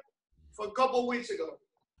been doing for a couple weeks ago.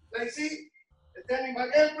 Let's see, a standing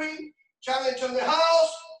back entry, challenge on the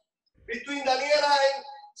house, between Daniela and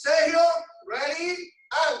Sergio. Ready,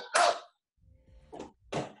 and go.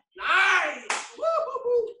 Nice!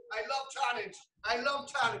 Woo-hoo-hoo. I love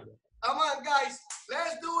challenge. Come on, guys,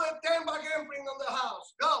 let's do a 10 back entry on the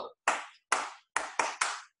house. Go.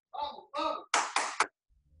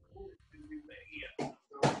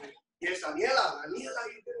 Yes, Daniela, you're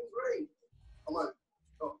doing great. Come on,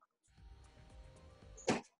 go.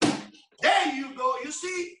 There you go. You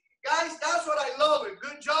see, guys, that's what I love it.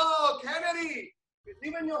 Good job, Kennedy.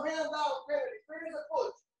 Even your hand down, Kennedy. Finish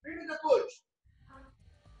the push.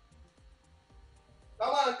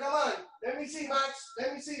 Come on. Let me see,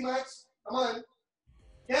 Max. Come on.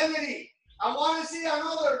 Kennedy, I want to see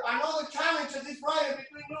another challenge this Friday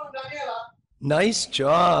between you and Daniela. Nice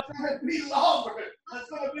job. That's going to be longer. That's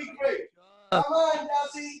going to be great. Come on,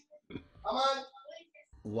 Yassi. Come on.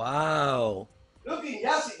 Wow. Looking,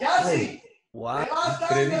 Yassi. Wow. The last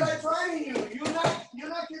time that I trained you, you're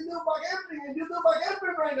not can do back emptying, and you do back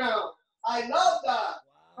emptying right now. I love that.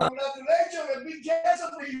 Congratulations and big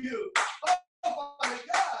Yeessooo for you. Oh my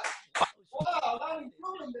God. Wow, that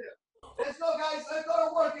improvement there. Let's go, guys. Let's go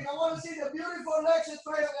to working. I want to see the beautiful legs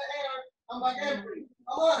straight in the air and back emptying.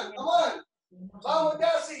 Come on, come on. Vamos,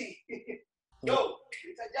 Yassi. Go.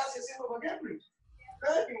 It's a Yassi simple back emptying.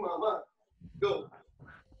 Thank you, mama. Go.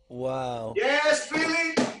 Wow. Yes,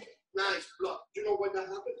 Philly. Nice block. You know when that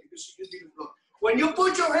happened? Because you didn't block. When you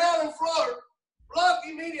put your hand on the floor, block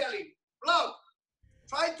immediately. Block.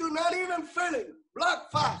 Try to not even feel it. Block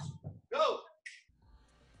fast. Go.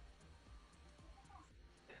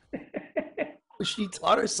 She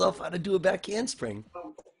taught herself how to do a back handspring.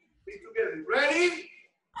 Be together. Ready?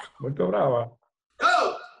 Molto brava.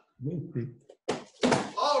 Go. Misti.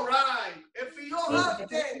 All right. If you don't have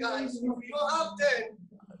 10, guys, if you don't have 10,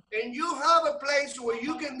 and you have a place where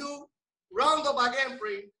you can do rondo back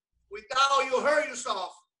entry without you hurt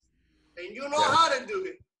yourself, and you know how to do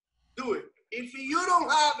it, do it. If you don't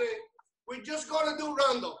have it, we're just gonna do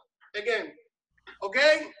rondo again.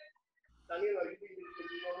 Okay? Daniela, you think you can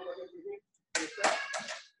do rondo back entry?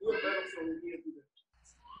 Do it better from here to there.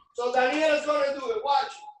 So Daniela's gonna do it.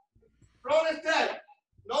 Watch. Front step.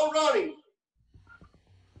 No running.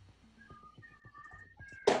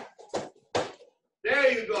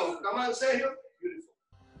 There you go. Come on, Sergio. Beautiful.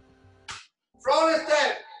 Front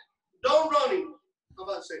step. Don't running. Come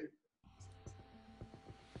on, Sergio.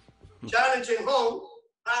 Challenging home.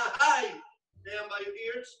 High. Down by your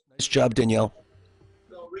ears. Nice job, Danielle.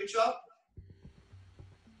 So reach up.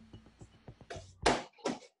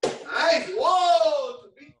 Nice. Whoa. To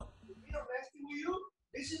be honest with you,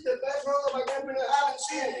 this is the best rondo back entry I haven't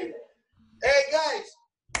seen you. Hey, guys.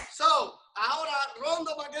 So, ahora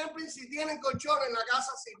rondo back entry si tienen colchón en la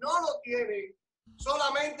casa. Si no lo tienen,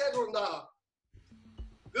 solamente rondada.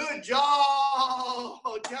 Good job,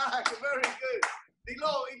 Jack. Very good.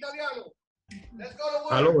 Dillo, italiano. Let's go to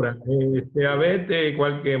work. Allora, se avete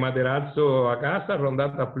qualche materazzo a casa,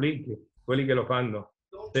 rondata a flick, quelli che lo fanno.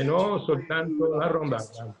 Se no, soltanto la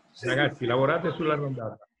rondata. Ragazzi, lavorate sulla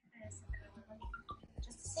rondata.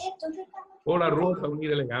 O la ruota,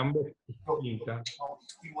 unire le gambe, spinta.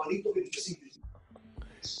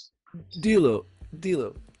 Dillo,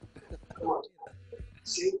 Dillo.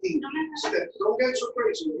 Same thing. Don't get so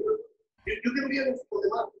crazy. You can be in for the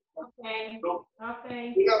map. Okay. No.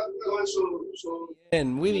 Okay. You're not going so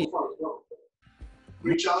And we far. No.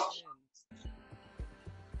 Reach out.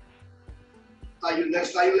 Tie your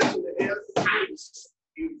legs in the air.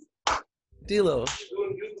 Dillo.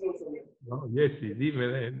 You do it for me. No, Jesse,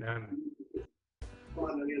 dimmi. Come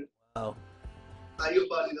on, Daniel. Wow. Tie your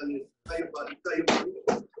body, Daniel. Tie your body. Tie your body.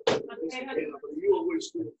 You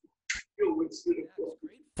always do. You always do.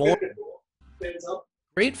 Form, Hands up.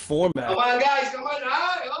 great format. Come on, guys. Come on.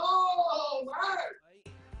 Hi. Oh, Mark.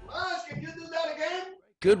 Mark, can you do that again?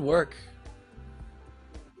 Good work.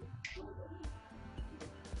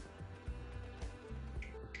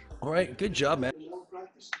 All right, good job, man.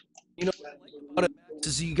 You know, what I like about it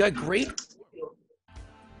is you got great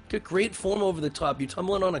form over the top. You're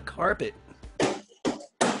tumbling on a carpet.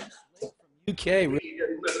 UK. You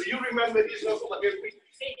remember this one from again.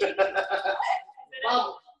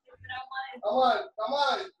 Come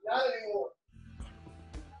on, not anymore.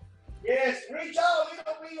 Yes, reach out,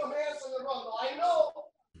 little bit your hands on the rondo. I know,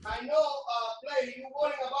 play, you're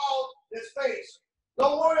worrying about the space.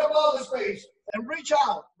 Don't worry about the space. And reach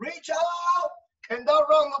out, and don't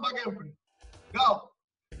run the back entry. Go.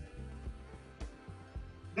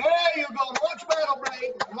 There you go, much better,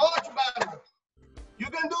 Blake, much better. You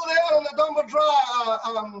can do that on the dumbbell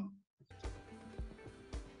try,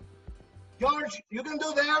 George, you can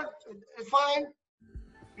do that, it's fine.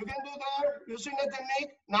 You can do that, you see the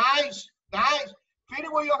technique? Nice. Feel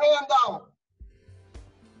it with your hand down.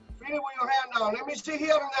 Let me see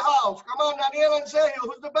here in the house. Come on, Daniel and Sergio,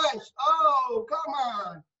 who's the best? Oh, come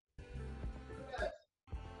on. Yes.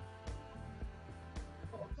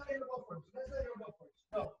 Oh, let's let you go first.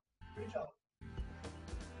 No, reach out.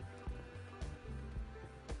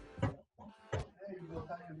 There you go,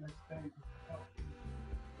 there you go.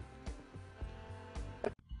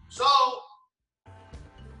 So,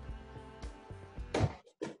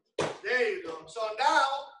 there you go. So now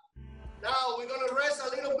we're gonna rest a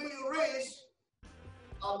little bit your wrist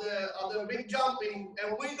of the big jumping,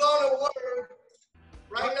 and we're gonna work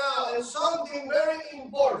right now on something very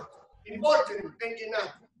important in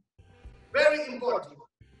gymnastics. Very important.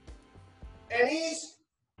 And it's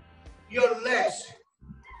your legs,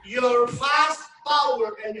 your fast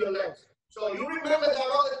power and your legs. So you remember the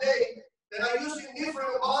other day that I used in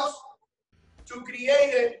different balls to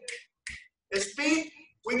create a speed.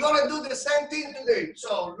 We're gonna do the same thing today.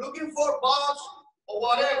 So looking for balls or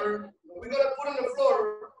whatever, we're gonna put on the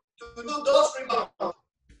floor to do those rebounds.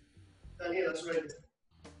 Daniela's ready.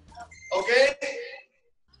 Okay?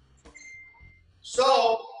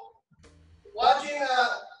 So watching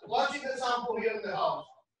the sample here in the house.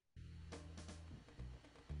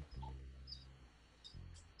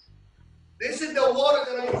 This is the water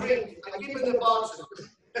that I'm drinking. I keep it in the boxes.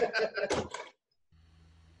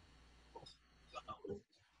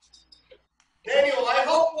 Daniel, I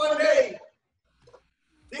hope one day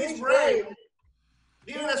this brand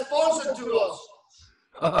giving a sponsor to us.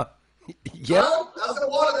 Yeah. Huh? That's the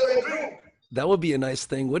water that I drink. That would be a nice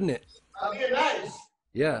thing, wouldn't it? That'd be nice.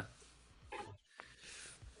 Yeah.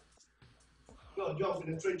 Go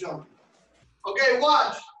jumping, the tree jumping. Okay,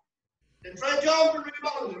 watch. The tree jumping,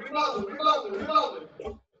 rebounding. We're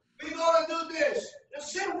gonna do this.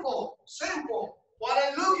 It's simple. What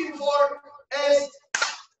I'm looking for is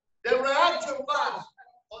the reaction fast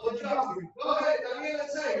of the jumping. Go ahead, Daniela,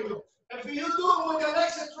 say. If you do it with the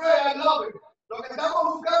next tray, I love it. Lo que estamos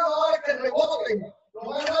buscando ahora es que reboten lo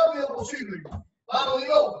más rápido posible. Vamos,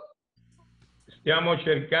 Dios. Stiamo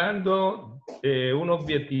cercando un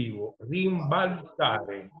obiettivo,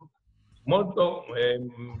 rimbalzare. Molto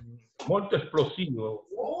esplosivo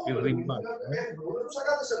il rimbalzo.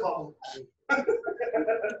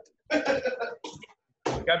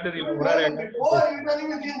 Cercate di lavorare anche.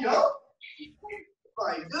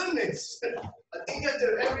 My goodness. I think that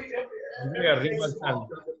every Rimbalzando.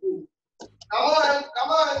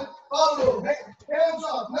 Come on, Paulo, hands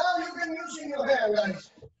off. Now you can use your hand,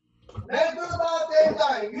 guys. Let's do about that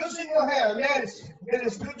time. Using your hand, yes.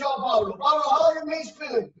 Yes, good job, Paulo. Paulo, how are your knees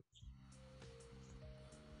feeling?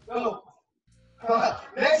 Go.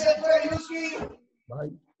 Next tray, Yuski.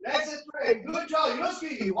 Next tray, good job,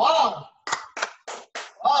 Yuski. Wow.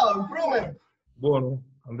 Wow, improvement. Buono,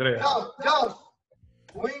 Andrea. Jump.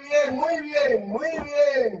 Muy bien.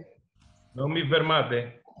 Non vi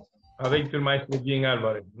fermate. Ha detto il maestro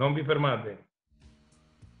Alvarez. Non vi fermate.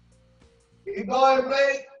 Keep going,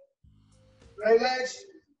 play. Relax.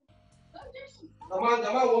 Come on,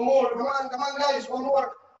 one more. Come on, guys, one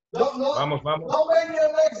more. Vamos. Don't make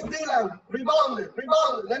your legs, Dylan. Rebound.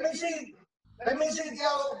 Let me see,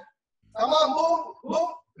 Thiago. Come on,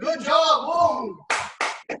 boom. Good job, boom.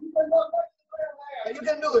 You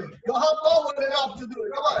can do it. You have power enough to do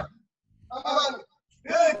it. Come on.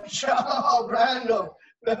 Good job, Brandon.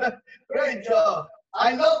 Great job.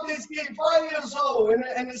 I love this kid, 5 years old,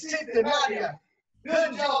 in the city, Nadia.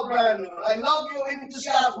 Good job, Brandon. I love your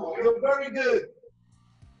enthusiasm. You're very good.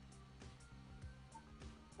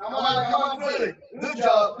 Come on, Philly. Good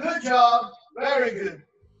job. Very good.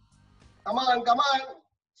 Come on.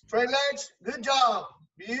 Straight legs. Good job.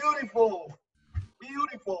 Beautiful.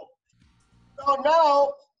 So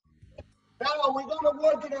now we're gonna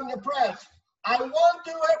work it on the press. I want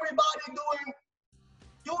everybody doing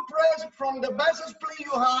 2 press from the best split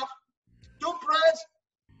you have, 2 press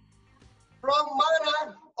from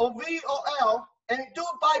mana or V or L, and 2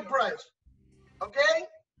 pipe press. Okay?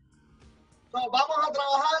 So vamos a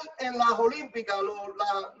trabajar en las olímpicas,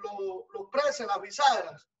 los presses, las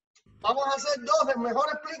bisagras. Vamos a hacer 2 del mejor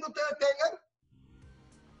split que ustedes tengan,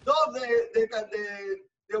 2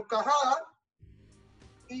 de horcajada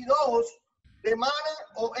y 2 de mana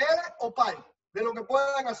o L o pipe, de lo que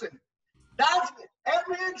puedan hacer. That's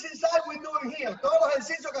every exercise we're doing here. Todos los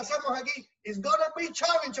ejercicios que hacemos aquí is gonna be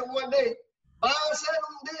challenging one day. Va a ser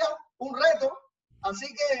un día un reto, así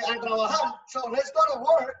que a trabajar. So let's go to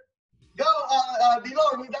work. Go,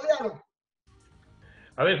 Dilor, in italiano.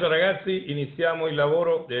 Adesso ragazzi iniziamo il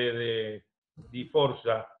lavoro di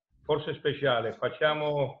forza speciale.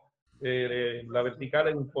 Facciamo la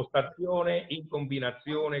verticale di impostazione in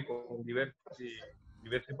combinazione con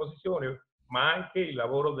diverse posizioni, ma anche il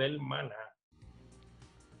lavoro del mana.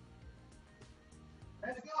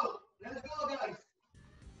 Let's go guys.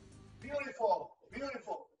 Beautiful.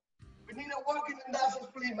 We need to work in that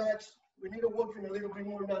split, Max. We need to work in a little bit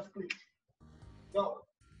more in that split. Go.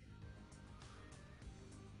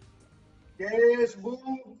 Yes,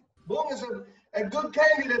 boom. Boom is a good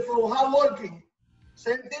candidate for hard working.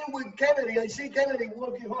 Same thing with Kennedy. I see Kennedy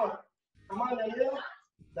working hard. Come on, Daniel.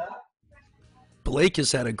 Blake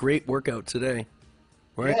has had a great workout today,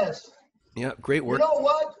 right? Yes. Yeah, great work. You know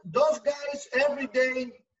what? Those guys every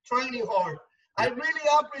day training hard. I really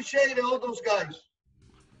appreciate all those guys.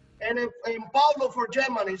 And Paulo for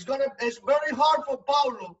Germany, it's very hard for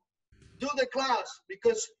Paulo to do the class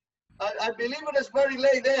because I believe it is very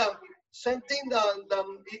late there. Same thing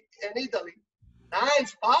than in Italy.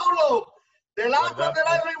 Nice, Paulo. The last one that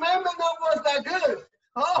I Guardate. remember that was that good.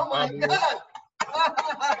 Oh my Pablo. God.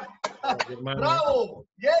 Bravo.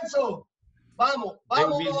 Yeessooo. Vamos,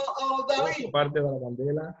 vamos, David, David. parte della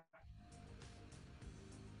candela.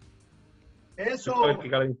 Eso. Questa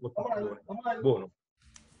verticale di impostazione. Come on. Buono.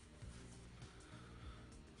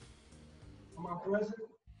 Come on, press it.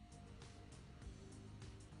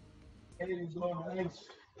 There you go. Nice.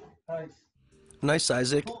 Nice. Nice,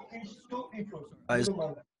 Isaac. Two equals. Isaac.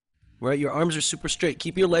 Right, your arms are super straight.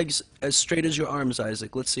 Keep your legs as straight as your arms,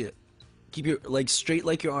 Isaac. Let's see it. Keep your legs straight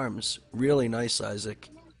like your arms. Really nice, Isaac.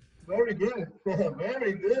 Very good.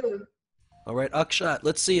 Very good. All right, Akshat,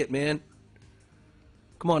 let's see it, man.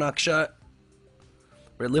 Come on, Akshat.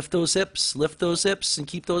 Right, lift those hips, and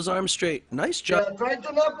keep those arms straight. Nice job. Yeah, try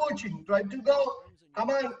to not pushing. Try to go.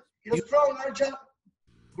 Come on. You're strong, Archa.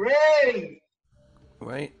 Great.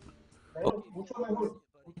 Right. Mucho mejor.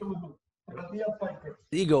 Mucho mejor.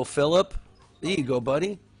 There you go, Philip. There you go,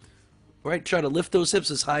 buddy. Right, try to lift those hips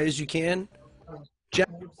as high as you can. Jack,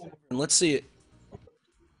 and let's see it.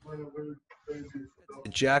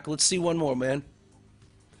 Jack, let's see one more, man.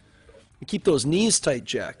 Keep those knees tight,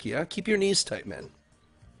 Jack. Yeah, keep your knees tight, man.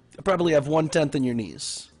 You probably have 1/10 in your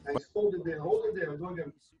knees. Hold it there. Hold it there. Go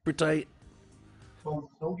again. Super tight.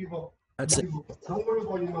 Don't give up. That's it. Don't worry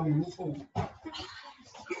about your money. Move forward.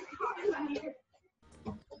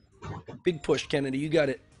 Big push, Kennedy. You got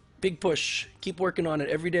it. Big push. Keep working on it.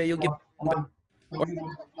 Every day you'll get... How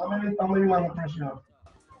many want to press you up?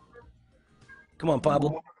 Come on,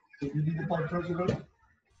 Pablo. You did the five press already?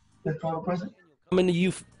 Let's try to press it. Coming to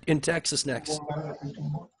you in Texas next.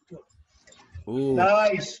 Ooh.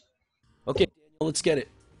 Nice. Okay, let's get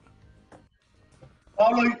it.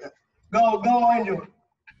 Pablo, go, Angel.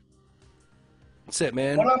 That's it,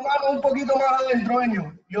 man. Pon la mano un poquito más adentro,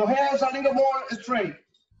 Angel. Your hands a little more straight.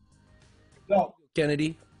 Go.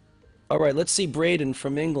 Kennedy. All right, let's see Braden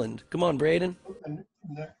from England. Come on, Braden.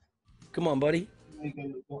 Come on, buddy.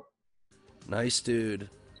 Nice, dude.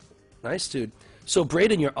 Nice, dude. So,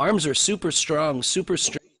 Braden, your arms are super strong, super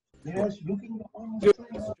straight. Yes, looking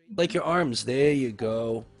Like your arms. There you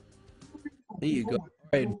go. There you go. All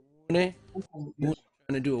right, Brune. Trying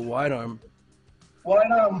to do a wide arm.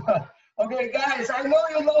 Wide arm. Okay, guys, I know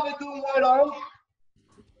you love it doing wide arm.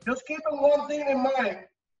 Just keep one thing in mind.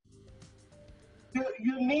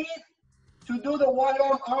 You need to do the wide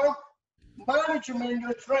arm management in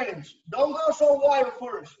your trains. Don't go so wide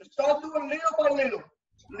first. Start doing little by little.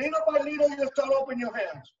 Little by little, you start opening your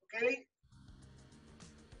hands, okay?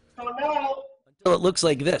 So now... Until it looks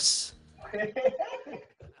like this. Hey.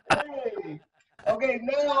 Okay,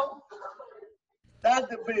 now, that's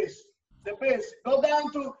the base. The base. Go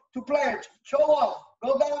down to planche. Show off.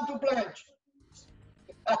 Go down to planche.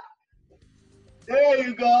 There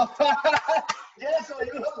you go. Yes, so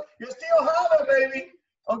you still have it, baby.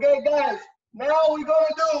 Okay, guys. Now we're going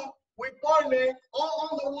to do, we're partnering all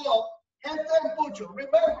on the wall. Head and pucho.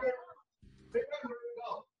 Remember,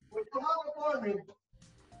 go. When you have a partner,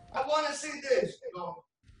 I want to see this. Go.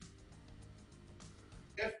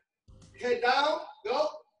 Head down, go,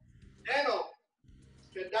 and up.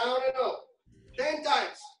 Head down and up. 10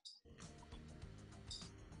 times.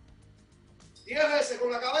 10 veces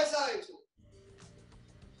con la cabeza adentro.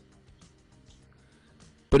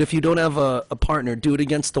 But if you don't have a partner, do it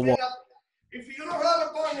against the wall. If you don't have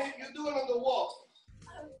a partner, you do it on the wall.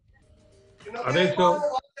 You know, Adesso,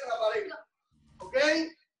 okay?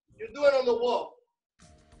 You do it on the wall.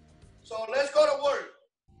 So let's go to work.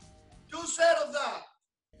 2 sets of that.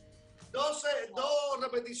 Dos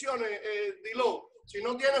repeticiones di low. Si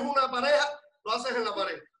no tienes una pareja, lo haces en la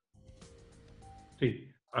pared. sì.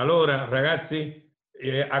 Allora, ragazzi,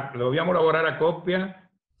 dobbiamo lavorare a coppia.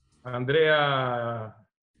 Andrea,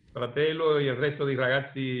 fratello e il resto dei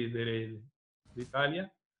ragazzi d'Italia,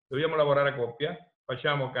 dobbiamo lavorare a coppia.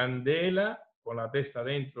 Facciamo candela con la testa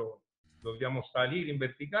dentro, dobbiamo salire in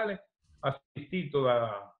verticale, assistito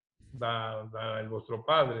dal vostro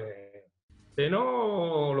padre. Se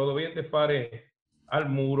no, lo dovete fare al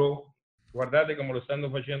muro. Guardate come lo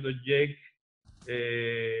stanno facendo Jack,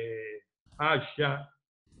 Asha.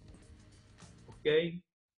 Ok?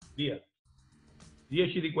 Via.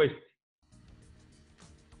 10 di questi.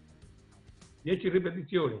 10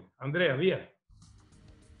 ripetizioni. Andrea, via.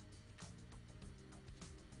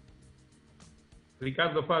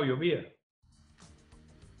 Riccardo Fabio, via.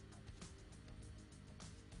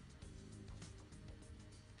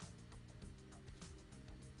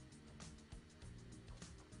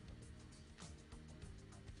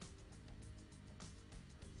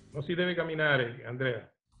 Non si deve camminare,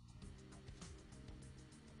 Andrea.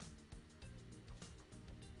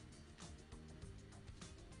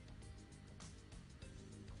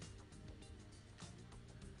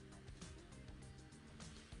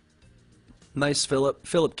 Nice, Philip.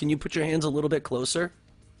 Philip, can you put your hands a little bit closer?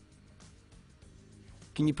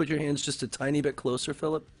 Can you put your hands just a tiny bit closer,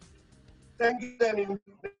 Philip? Thank you, Daniel.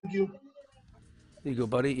 Thank you. There you go,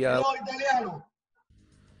 buddy. Yeah. Hello, italiano.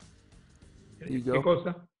 There you ¿Qué go.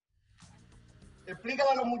 cosa?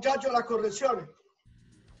 Explícale a los muchachos las correcciones.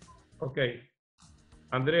 Ok.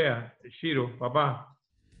 Andrea, Shiro, papà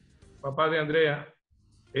di Andrea,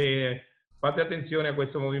 fate attenzione a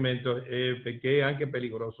questo movimento perché è anche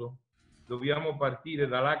pericoloso. Dobbiamo partire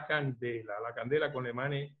dalla candela, la candela con le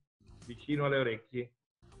mani vicino alle orecchie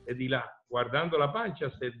e di là, guardando la pancia,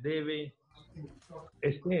 se deve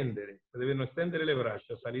estendere, se devono estendere le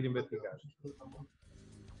braccia, salire in verticale.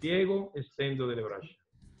 Piego, estendo delle braccia.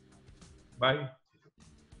 Vai.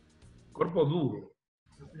 Corpo duro.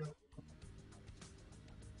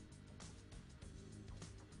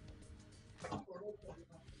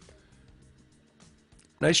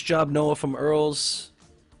 Nice job, Noah from Earls.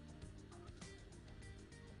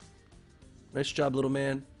 Nice job, little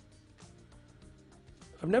man.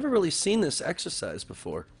 I've never really seen this exercise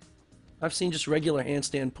before. I've seen just regular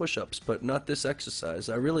handstand push-ups, but not this exercise.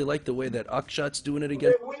 I really like the way that Akshat's doing it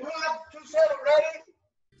again. We have 2 sets already.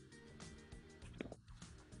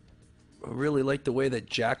 I really like the way that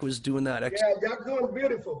Jack was doing that exercise. Yeah, Jack's doing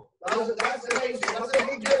beautiful. That's amazing. That's a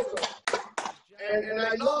big difference. And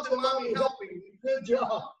I love the mommy helping. Good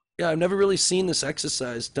job. Yeah, I've never really seen this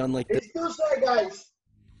exercise done like this. It's 2 sets, guys.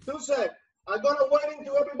 2 sets. I'm gonna wait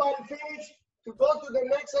until everybody finish to go to the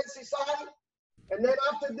next exercise. And then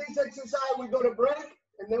after this exercise, we're gonna break.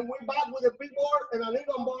 And then we're back with a big board and an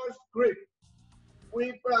even bars grip.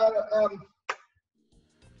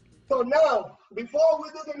 So now, before we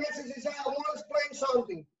do the next exercise, I want to explain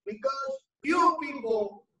something. Because few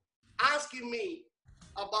people Asking me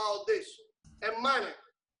about this. Hermana,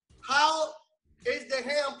 how is the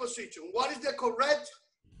hand position? What is the correct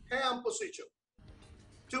hand position?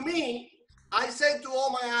 To me, I say to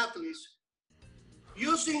all my athletes,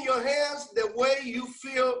 using your hands the way you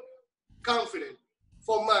feel confident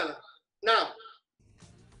for mana. Now,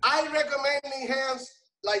 I recommend hands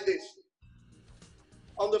like this,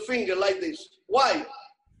 on the finger like this. Why?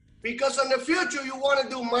 Because in the future, you want to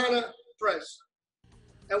do mana press.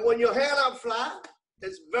 And when your hands are flat,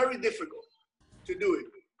 it's very difficult to do it.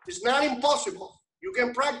 It's not impossible. You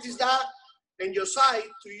can practice that in your side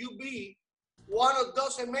to you be one of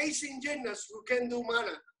those amazing gymnasts who can do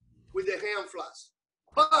mana with the hand flats.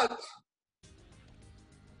 But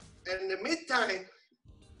in the meantime,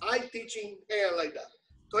 I'm teaching hand like that.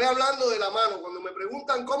 Estoy hablando de la mano. Cuando me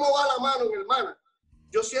preguntan cómo va la mano en el mana,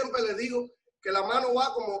 yo siempre les digo que la mano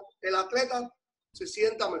va como el atleta se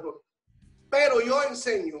sienta mejor. Pero yo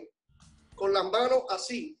enseño con las manos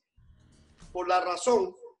así, por la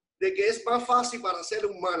razón de que es más fácil para hacer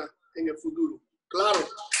un mana en el futuro. Claro,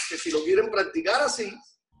 que si lo quieren practicar así,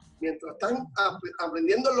 mientras están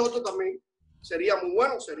aprendiendo el otro también, sería muy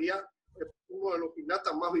bueno, sería uno de los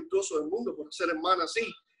gimnastas más virtuosos del mundo por hacer el mana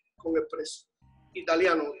así, con el press.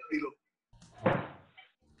 Italiano, dillo.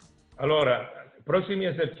 Allora, prossimi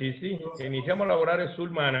esercizi, iniziamo a lavorare sul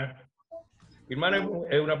mana. Il mana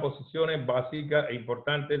è una posizione basica e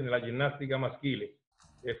importante nella ginnastica maschile,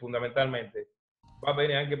 e fondamentalmente va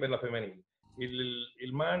bene anche per la femminile.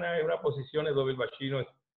 Il mana è una posizione dove il bacino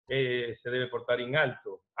si deve portare in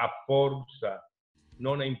alto, a forza,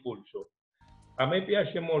 non a impulso. A me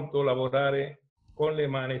piace molto lavorare con le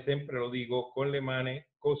mani, sempre lo dico, con le mani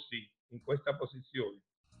così, in questa posizione.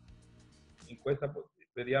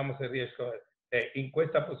 Vediamo se riesco a... in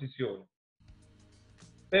questa posizione.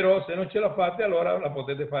 Però se non ce la fate, allora la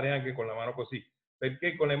potete fare anche con la mano così.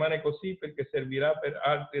 Perché con le mani così? Perché servirà per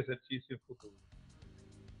altri esercizi in futuro.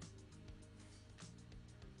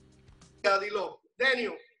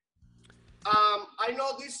 Daniel, I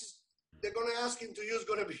know this, they're going to ask him to use,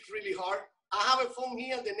 going to be really hard. I have a phone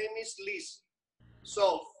here, the name is Liz.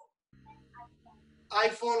 So,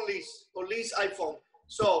 iPhone Liz, or Liz iPhone.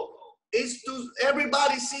 So, it's to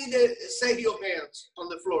everybody see the Sergio hands on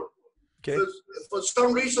the floor. Okay. For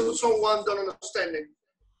some reason, someone don't understand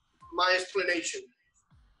my explanation.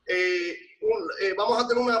 Vamos a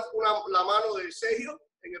tener la mano de Sergio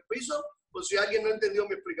en el piso, por si alguien no entendió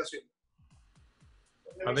mi explicación.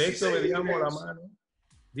 Adesso vediamo la mano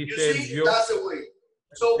di You Sergio. see, that's the way.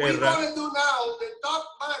 So we're going to do now the top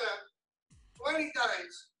mana 20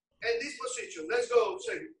 times in this position. Let's go,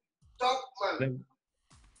 Sergio. Top mana.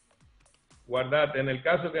 Guardate, nel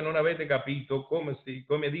caso che non avete capito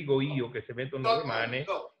come dico io che si mettono le mani,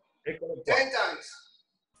 eccolo qua. 10 times.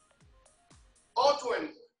 Or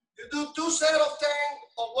 20. You do 2 sets of 10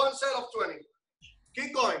 or 1 set of 20.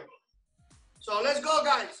 Keep going. So let's go,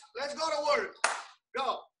 guys. Let's go to work.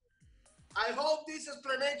 Go. I I hope this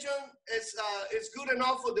explanation is good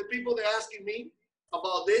enough for the people that are asking me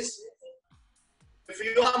about this. If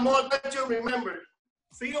you have more questions, remember,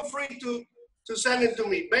 feel free to send it to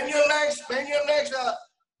me. Bend your legs, and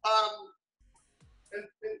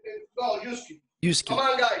go, Yuski. Come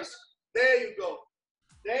on, guys. There you go.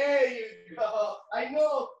 There you go. I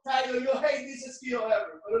know, Tyler, you hate this skill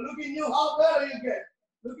ever, but look at you, how better you get.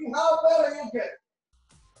 Looking how better you get.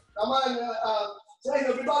 Come on, say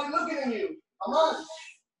everybody looking at you. Come on.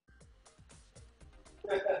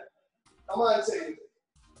 Come on, say.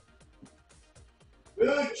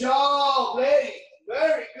 Good job, lady.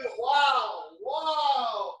 Very good. Wow.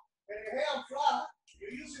 Wow. And your hand flat.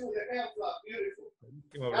 You're using your hand flat.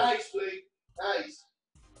 Beautiful. Nice, Blake. Nice.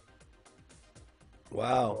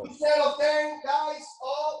 Wow. 2 set of 10, guys.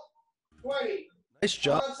 All 20. Nice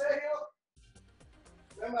job. Come on, Sergio.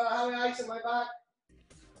 Remember, I have ice in my back.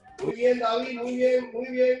 Muy bien, David. Muy bien. Muy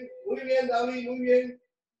bien. Muy bien, David. Muy bien.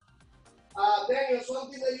 Daniel,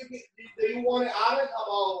 something that you want to add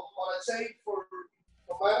about what I say for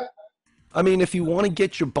Mike? I mean, if you want to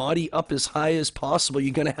get your body up as high as possible,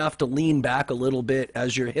 you're going to have to lean back a little bit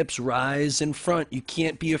as your hips rise in front. You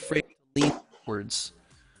can't be afraid to lean backwards.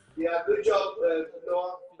 Yeah, good job,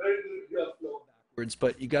 Noah. Very good job, Noah. Backwards,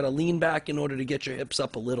 but you got to lean back in order to get your hips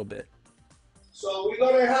up a little bit. So we're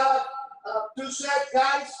going to have 2 sets,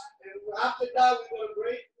 guys, and after that we're going to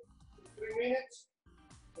break in 3 minutes.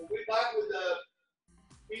 We'll be back with the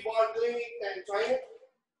B-bar clinic and training.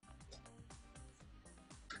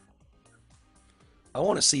 I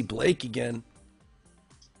want to see Blake again.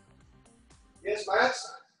 Yes, Max.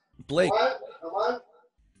 Blake.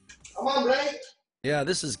 Come on, Blake. Yeah,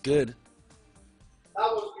 this is good. That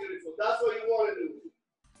was beautiful. That's what you want to do.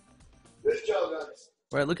 Good job, guys.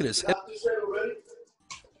 All right, look at his hip.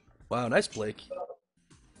 Wow, nice, Blake.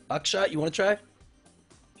 Akshat, you want to try?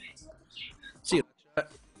 See you.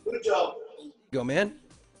 Good job. Go, man.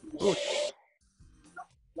 Ooh.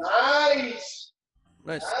 Nice.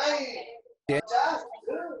 Nice. Yeah.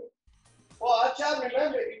 Well, Akshat,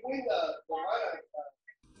 remember, he win the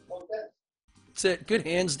contest. That's it. Good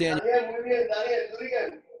hands, Daniel. Daniel, muy bien, Daniel. Do it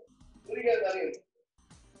again. Do it again, Daniel.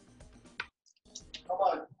 Come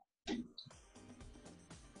on.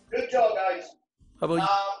 Good job, guys. How about you?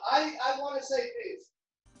 I want to say this.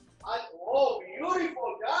 Whoa,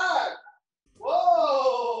 beautiful guy.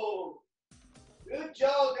 Whoa. Good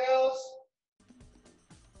job, girls.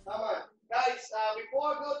 Come on. Guys, before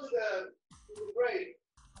I go to the break,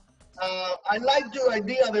 I like the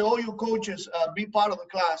idea that all you coaches be part of the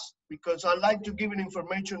class, because I like to give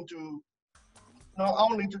information to not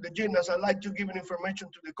only to the gymnasts, I like to give information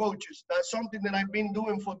to the coaches. That's something that I've been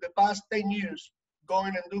doing for the past 10 years,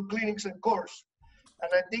 going and do clinics and course.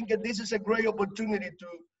 And I think that this is a great opportunity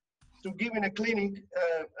to give in a clinic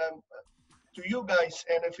to you guys.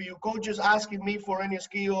 And if you coaches asking me for any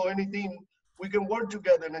skill or anything, we can work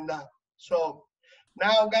together in that. So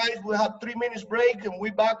now, guys, we'll have 3 minutes break, and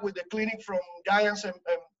we're back with the clinic from Giants and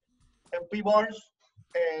P-bars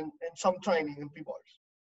and some training in P-bars.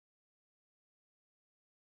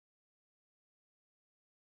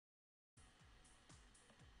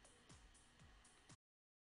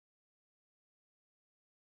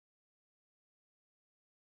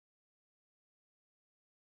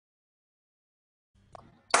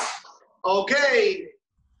 Okay,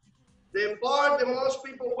 the part that most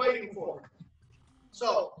people waiting for.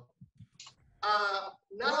 So,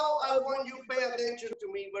 now I want you to pay attention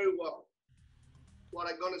to me very well, what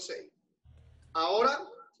I'm going to say. Ahora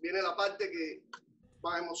viene la parte que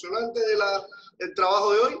más emocionante del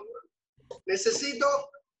trabajo de hoy. Necesito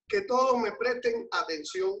que todos me presten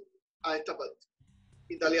atención a esta parte.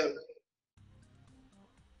 Italiana.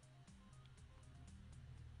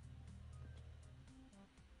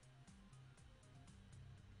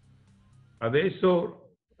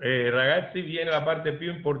 Adesso ragazzi viene la parte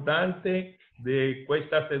più importante di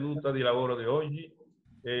questa seduta di lavoro di oggi.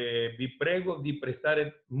 Vi prego di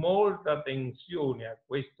prestare molta attenzione a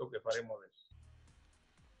questo che faremo adesso.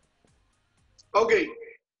 Okay,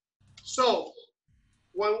 so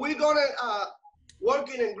when we're gonna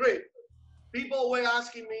working in grip, people were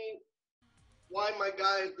asking me why my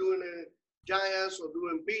guy is doing giants or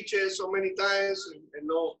doing beaches so many times and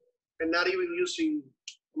not even using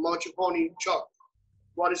much pony chalk.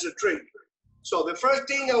 What is the trick? So the first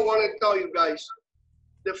thing I want to tell you guys,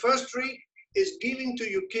 the first trick is giving to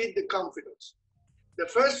your kid the confidence. The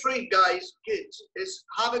first trick, guys, kids, is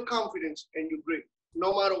have a confidence in your grip,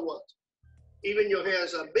 no matter what. Even your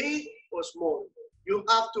hands are big or small, you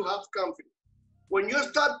have to have confidence. When you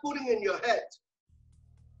start putting in your head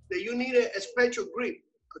that you need a special grip,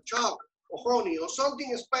 a chalk, or honey, or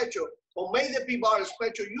something special or make the P-bar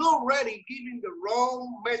special, you're already giving the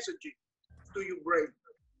wrong messaging to your brain.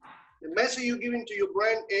 The message you're giving to your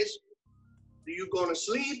brain is that you're gonna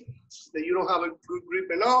sleep, that you don't have a good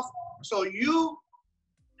grip enough. So you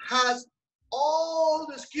have all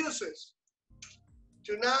the excuses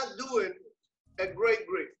to not doing a great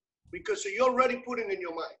grip because you're already putting in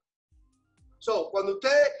your mind. So cuando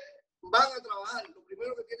ustedes van a trabajar, lo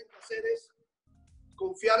primero que tienen que hacer es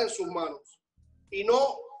confiar en sus manos y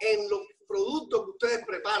no en los productos que ustedes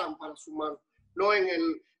preparan para sus manos, no en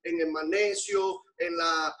el magnesio, en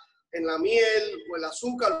la miel o el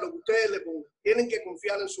azúcar, lo que ustedes le pongan. Tienen que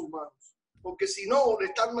confiar en sus manos, porque si no, le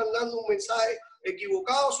están mandando un mensaje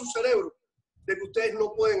equivocado a su cerebro de que ustedes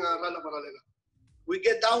no pueden agarrar la paralela. We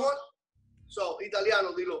get that one? So,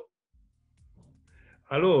 italiano, dilo.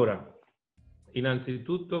 Allora,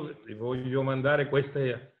 innanzitutto voglio mandare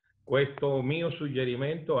questo mio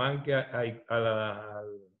suggerimento anche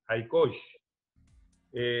ai coach.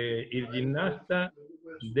 Il ginnasta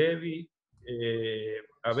deve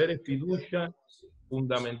avere fiducia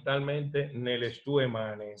fondamentalmente nelle sue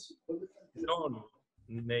mani, non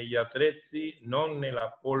negli attrezzi, non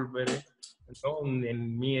nella polvere, non nel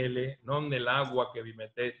miele, non nell'acqua che vi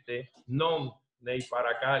mettete, non nei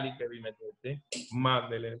paracali che vi mettete, ma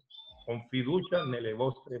con fiducia nelle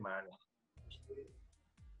vostre mani.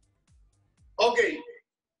 Okay,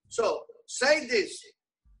 so say this.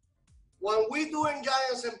 When we doing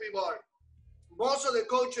giants and P-bar, most of the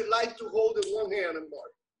coaches like to hold in one hand and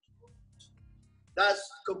bar. That's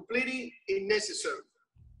completely unnecessary.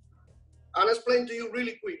 I'll explain to you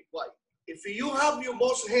really quick why. If you have your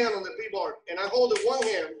both hand on the P-bar and I hold it one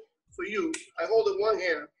hand for you, I hold it one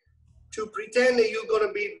hand to pretend that you're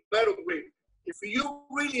gonna be better grip. If you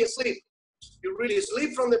really asleep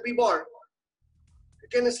from the P-bar, you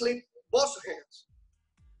can sleep both hands,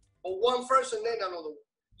 or one first and then another one.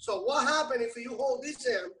 So what happens if you hold this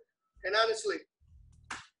hand and I'm asleep?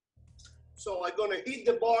 So I'm gonna hit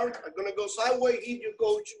the bar, I'm gonna go sideways, hit your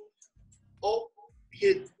coach, or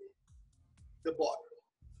hit the bar.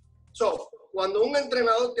 So, cuando un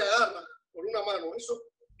entrenador te agarra por una mano, eso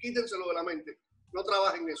quítenselo de la mente, no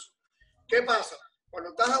trabajen eso. ¿Qué pasa?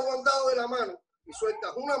 Cuando estás aguantado de la mano y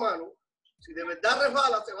sueltas una mano, si de verdad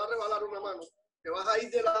resbalas, te va a resbalar una mano, te vas a ir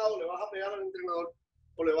de lado, le vas a pegar al entrenador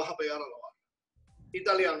o le vas a pegar a la barra.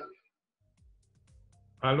 Italiano.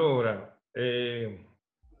 Allora,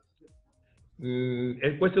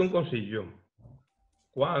 questo è un consiglio.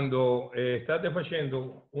 Quando state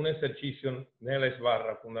facendo un esercizio nella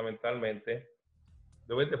sbarra, fondamentalmente,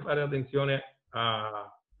 dovete fare attenzione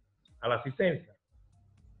all'assistenza.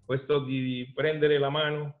 Questo di prendere la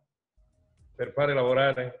mano per fare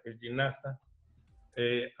lavorare il ginnasta,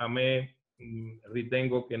 a me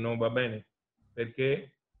ritengo che non va bene,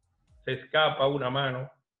 perché se scappa una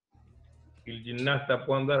mano, il ginnasta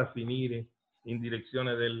può andare a finire in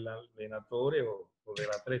direzione dell'allenatore o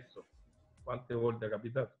dell'attrezzo. ¿Cuántas volte è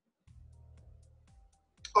capitato?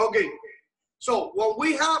 Okay, so when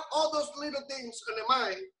we have all those little things in the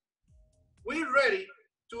mind, we're ready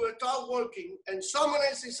to start working, and someone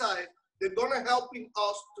else inside, they're gonna helping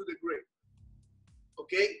us to the grip.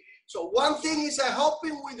 Okay, so one thing is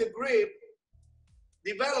helping with the grip,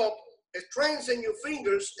 develop strength in your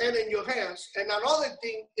fingers and in your hands, and another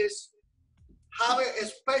thing is having a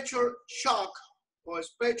special shock or a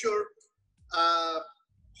special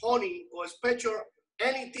honey or special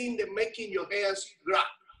anything that making your hands grab.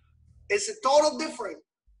 It's a total different.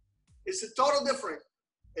 It's a total different.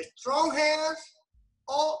 A strong hands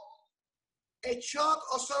or a shock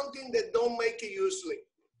or something that don't make you sleep.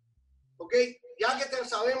 Okay, ya que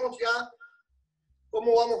sabemos ya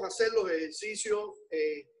cómo vamos a hacer los ejercicios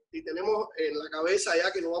y tenemos en la cabeza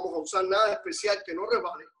ya que no vamos a usar nada especial que no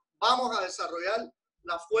resbale, vamos a desarrollar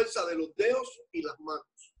la fuerza de los dedos y las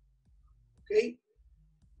manos. Okay.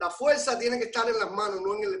 La fuerza tiene que estar en las manos,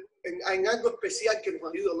 no en algo especial que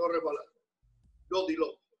nos ayude a no resbalar. Yo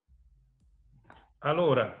dilo.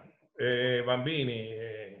 Allora, bambini,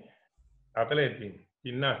 atleti,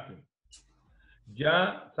 ginnasti,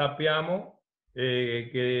 già sappiamo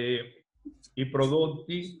che i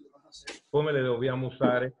prodotti, come li dobbiamo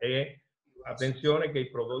usare, e attenzione che i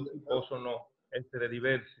prodotti possono essere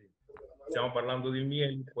diversi. Stiamo parlando di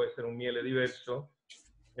miele, può essere un miele diverso.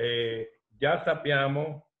 Già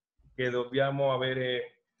sappiamo che dobbiamo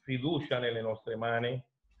avere fiducia nelle nostre mani.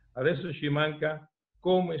 Adesso ci manca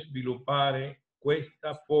come sviluppare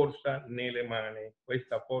questa forza nelle mani,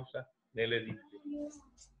 questa forza nelle dita.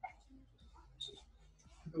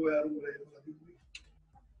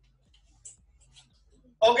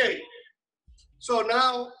 Okay, so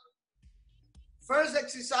now, first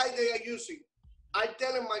exercise they are using, I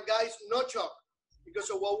telling my guys no chalk, because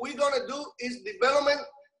so what we're gonna do is development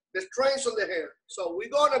the strength on the hand. So we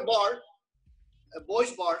go on a bar, a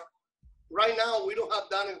boys bar. Right now we don't have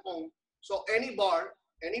that at home. So any bar,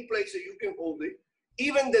 any place that you can hold it,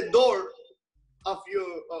 even the door of your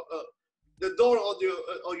the door of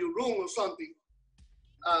your room or something,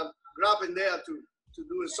 grab in there to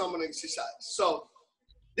do some exercise. So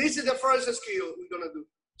this is the first skill we're gonna do.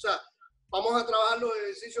 O sea, vamos a trabajar los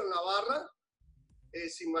ejercicios en la barra,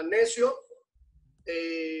 sin magnesio.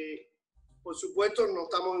 Por supuesto, no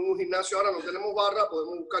estamos en un gimnasio ahora, no tenemos barra,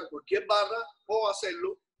 podemos buscar cualquier barra o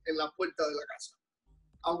hacerlo en la puerta de la casa.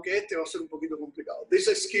 Aunque este va a ser un poquito complicado. This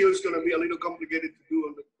skill is going to be a little complicated to do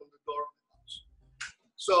on the door of the house.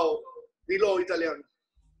 So, dilo italiano.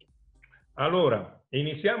 Allora,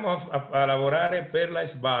 iniziamo a lavorare per la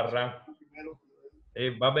sbarra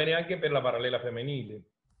e va bene anche per la parallela femminile.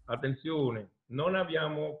 Attenzione, non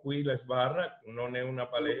abbiamo qui la sbarra, non è una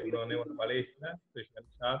palestra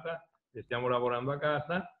specializzata, stiamo lavorando a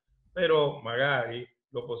casa, però magari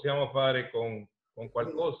lo possiamo fare con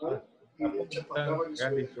qualcosa.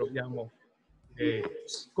 Magari troviamo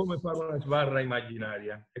come fare una sbarra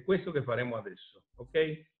immaginaria. È questo che faremo adesso,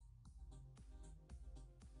 ok?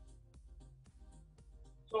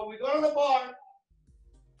 So we go to the bar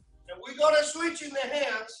and we're gonna switch in the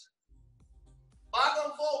hands back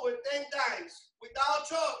and forward 10 times without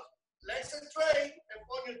choke, legs straight and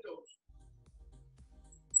point your toes.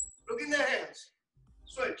 Look in the hands.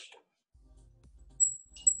 Switch.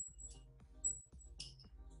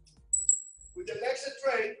 With the legs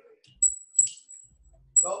straight,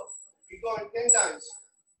 go. Keep going 10 times.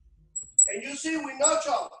 And you see with no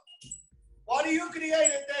choke, what do you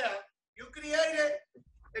created there? You created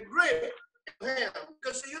a grip in your hand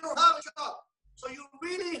because you don't have a choke. So you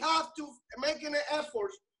really have to make an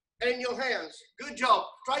effort in your hands. Good job.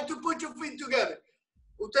 Try to put your feet together.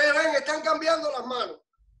 Ustedes ven, están cambiando las manos.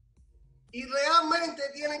 Y realmente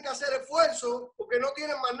tienen que hacer esfuerzo porque no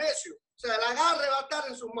tienen magnesio. O sea, el agarre va a estar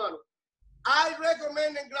en sus manos. I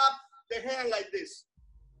recommend and grab the hand like this.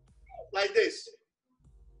 Like this.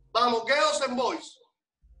 Vamos, girls and boys.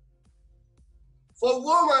 For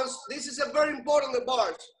women, this is a very important the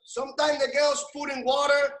bars. Sometimes the girls put in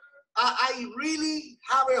water. I really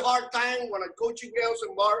have a hard time when I'm coaching girls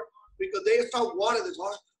in bar because they start water,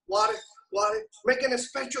 making a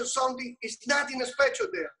special something. It's not in a special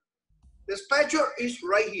there. The special is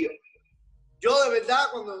right here. Yo de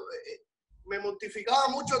verdad cuando me mortificaba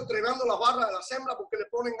mucho entrenando las barras de la hembra porque le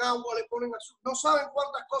ponen agua, le ponen azúcar, no saben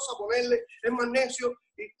cuántas cosas ponerle, es magnesio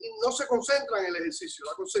y no se concentran en el ejercicio.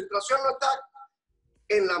 La concentración no está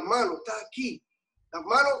en las manos, está aquí. Las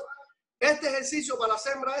manos, este ejercicio para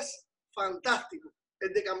la hembra es fantástico,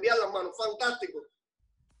 el de cambiar las manos, fantástico.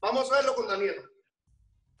 Vamos a verlo con Daniela.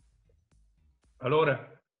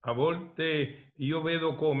 Allora, a volte io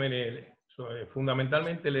vedo come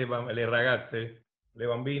fondamentalmente le ragazze, le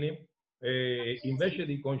bambine, invece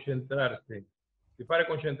di concentrarsi, di fare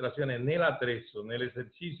concentrazione nell'attrezzo,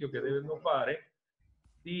 nell'esercizio che devono fare,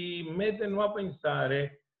 si mettono a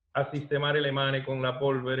pensare a sistemare le mani con la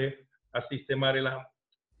polvere, a sistemare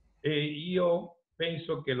E io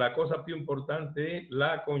penso che la cosa più importante è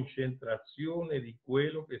la concentrazione di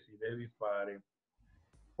quello che si deve fare.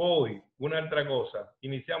 Poi, un'altra cosa,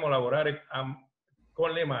 iniziamo a lavorare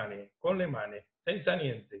con le mani, senza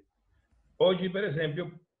niente. Oggi, per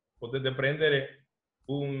esempio, potete prendere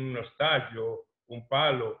un ostaggio, un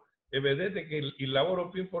palo, e vedete che il lavoro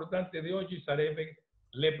più importante di oggi sarebbe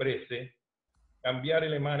le prese, cambiare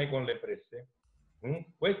le mani con le prese.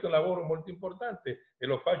 Questo è un lavoro molto importante e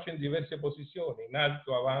lo faccio in diverse posizioni, in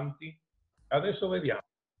alto, avanti. Adesso vediamo.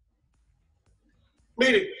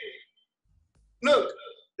 Mire, look,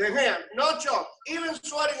 the hand, no choke, even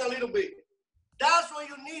sweating a little bit. That's what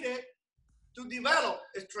you needed to develop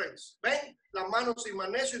strength. ¿Ven? Las manos sin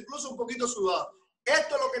magnesio, incluso un poquito sudadas.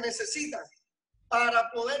 Esto es lo que necesitan para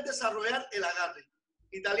poder desarrollar el agarre.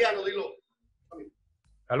 Italiano, dilo.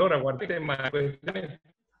 Allora, guardate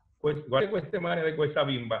queste mani di questa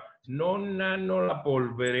bimba, non hanno la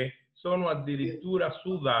polvere, sono addirittura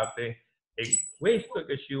sudate e questo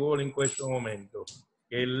che ci vuole in questo momento,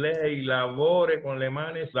 che lei lavori con le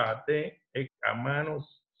mani sudate e a mano,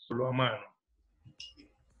 solo a mano.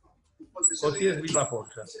 Così è la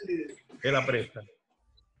forza e la presa.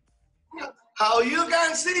 How you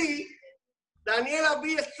can see, Daniela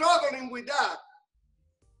be struggling with that.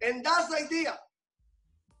 And that's the idea.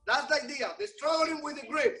 That's the idea. They're struggling with the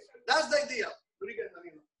grip. That's the idea.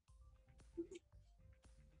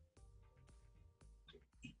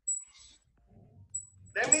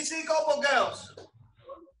 Let me see a couple girls.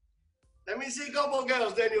 Let me see a couple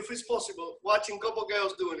girls, Daniel, if it's possible. Watching a couple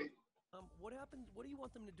girls doing it. What happened? What do you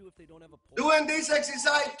want them to do if they don't have a pull? Doing this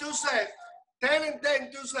exercise 2 sets. 10 and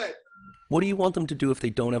 10, 2 sets. What do you want them to do if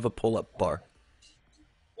they don't have a pull-up bar?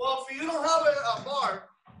 Well, if you don't have a bar,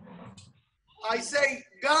 I say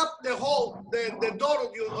grab the hole, the door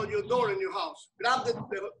of your door in your house. Grab the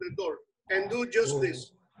door and do just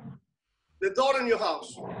this. The door in your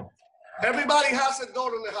house. Everybody has a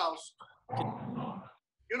door in the house.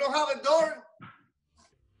 You don't have a door?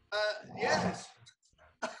 Yes.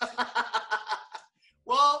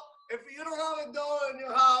 Well, if you don't have a door in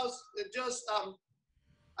your house, it just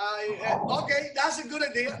okay, that's a good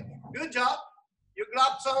idea. Good job. You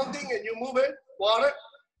grab something and you move it, water.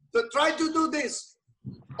 So try to do this.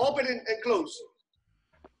 Open it and close.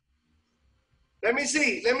 Let me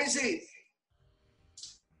see. Let me see.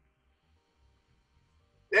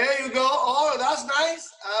 There you go. Oh, that's nice.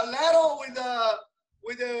 A ladder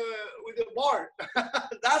with the bar.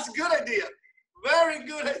 That's a good idea. Very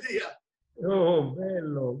good idea. Oh,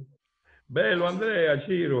 bello. Bello, Andrea,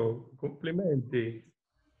 Ciro. Complimenti.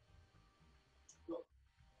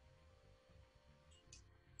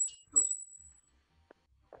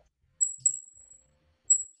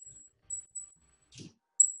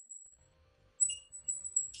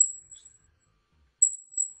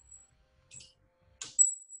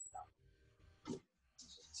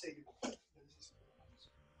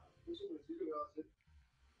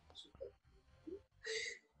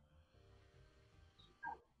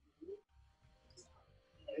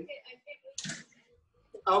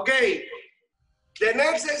 Okay, the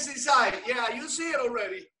next exercise, yeah, you see it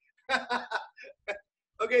already.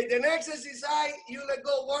 Okay, the next exercise, you let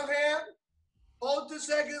go one hand, hold 2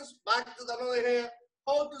 seconds, back to the other hand,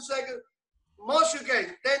 hold 2 seconds, most you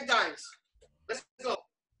can, 10 times. Let's go.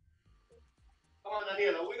 Come on,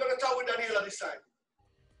 Daniela, we're gonna talk with Daniela this time.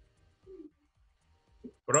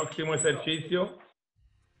 Próximo ejercicio.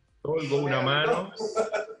 Tolgo una mano,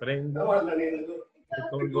 prendo, Come on, Daniela, go. e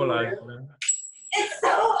tolgo l'altra. It's so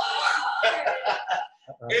hard.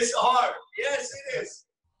 It's hard. Yes, it is.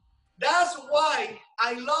 That's why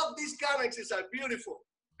I love this kind of exercise. Beautiful.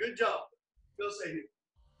 Good job. Go say it.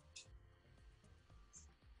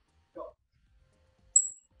 Go.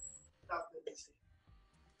 Stop. Let me see.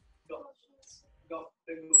 Go. Go.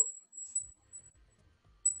 Then go.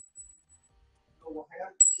 Go one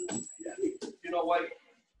hand. Yeah. You know why?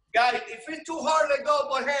 Guys, if it's too hard, let go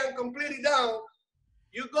one hand completely down.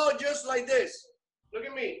 You go just like this. Look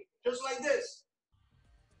at me. Just like this.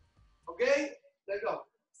 Okay? Let go.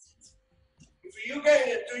 If you gain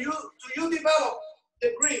it, do you develop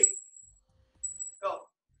the grip? Go.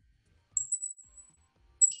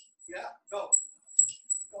 Yeah, go.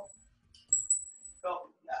 Go.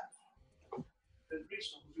 Go. Yeah. The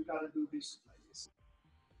reason you gotta do this like this.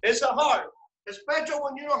 It's a hard, especially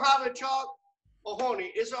when you don't have a chalk or honey.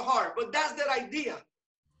 It's a hard, but that's the idea.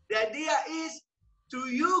 The idea is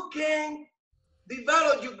you can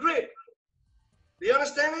develop your grip. Do you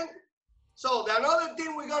understand it? So the another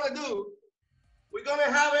thing we're gonna do, we're gonna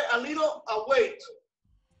have a little weight.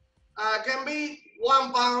 Can be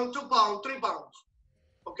 1 pound, 2 pounds, 3 pounds.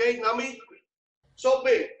 Okay, now me so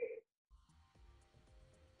big.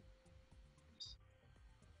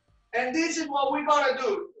 And this is what we're gonna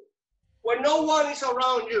do when no one is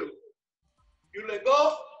around you. You let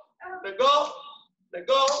go, let go, let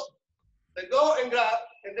go, let go and grab,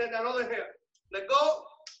 and then another here. Let go,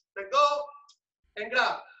 and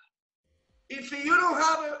grab. If you don't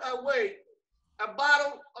have a weight, a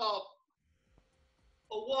bottle of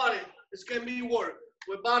water, this can be work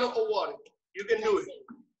with bottle of water. You can do it.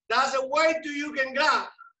 That's a way you can grab,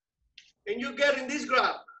 and you get in this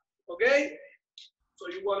grab, okay? So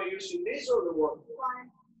you want to use this or the one?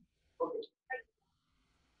 Okay.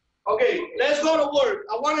 Okay, let's go to work.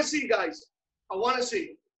 I want to see, guys. I want to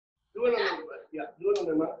see. Do it on the mat. Yeah, do it on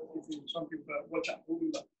the mat. Some people watch out. Moving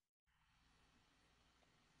back.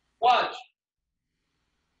 Watch.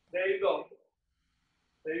 There you go.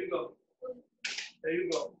 There you go. There you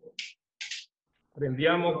go.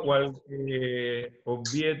 Prendiamo qualche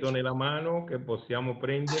obietto nella mano che possiamo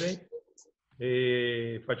prendere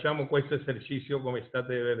e facciamo questo esercizio come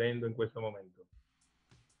state vedendo in questo momento.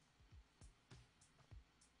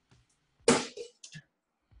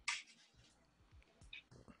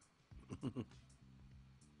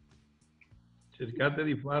 Cercate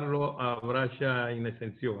di farlo a braccia in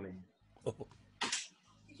estensione,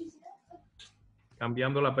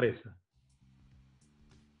 cambiando la presa.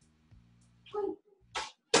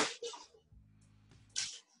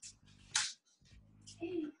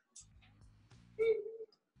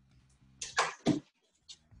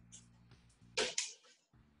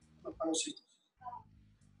 Ramosito.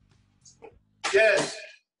 Yes.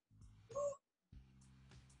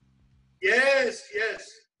 Yes, yes.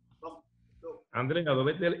 No, no. Andrea,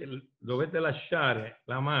 dovete lasciare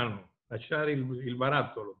la mano, lasciare il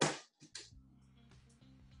barattolo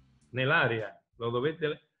nell'aria, lo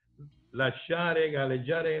dovete lasciare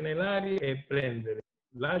galleggiare nell'aria e prendere,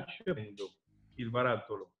 lascio e prendo il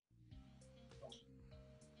barattolo.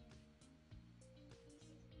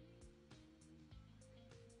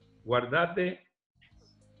 Guardate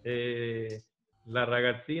la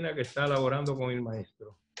ragazzina che sta lavorando con il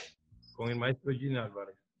maestro Gin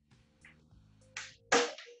Alvarez.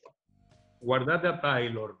 Guardate a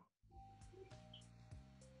Taylor.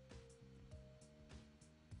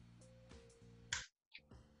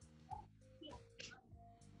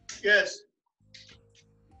 Yes.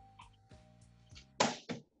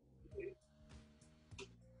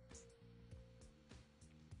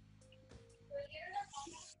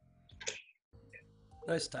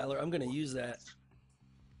 Nice, Tyler. I'm going to use that.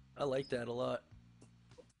 I like that a lot.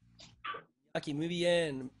 Iñaki, muy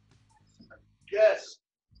bien. Yes.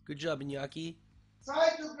 Good job, Iñaki. Try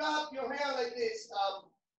to grab your hair like this.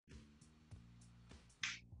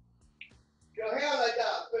 Your hair like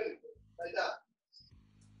that. Like that.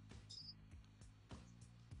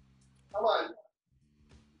 Come on.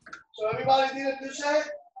 So everybody did it this side?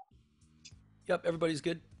 Yep, everybody's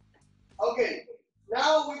good. Okay.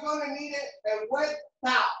 Now we're going to need a wet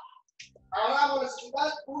towel. Ahora vamos a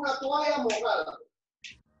necesitar una toalla mojada.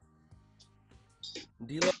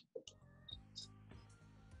 Dilo.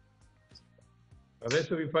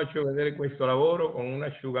 Adesso vi faccio vedere questo lavoro con un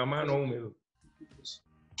asciugamano umido.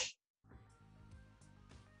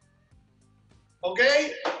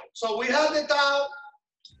 Okay, so we have the towel.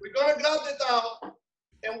 We're going to grab the towel,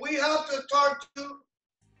 and we have to start to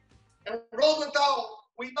and roll the towel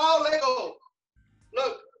without let go.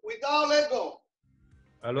 Look, without let go.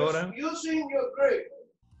 Allora, Just using your grip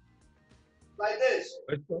like this.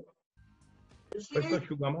 questo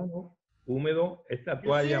asciugamano umido, esta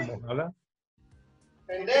toalla mojada,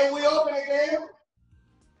 And then we open again.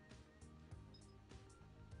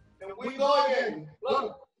 And we go again.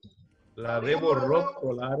 Look. la devo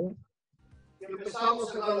rotolare, Y empezamos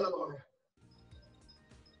a cerrar la toalla.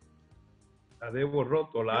 la devo You're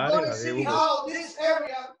rotolare, going to la see devo how this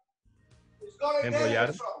area is going to enrollar.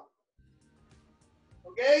 get strong.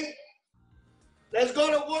 Okay? Let's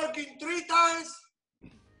go to work in 3 times,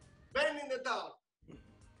 bending the towel.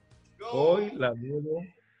 Go. Poi la devo,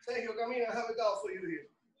 Sergio, come here, I have a towel for you here.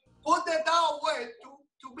 Put the towel wet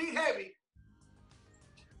to be heavy.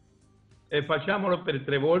 e facciamolo per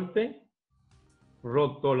 3 volte,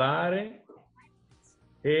 rotolare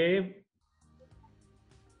e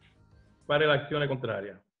fare l'azione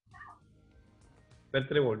contraria. Per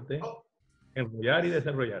 3 volte, enrollar y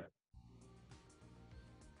desenrollar.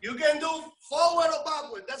 You can do forward or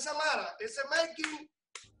backward. Doesn't matter. It's a making,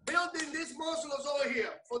 building these muscles over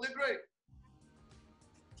here for the grip.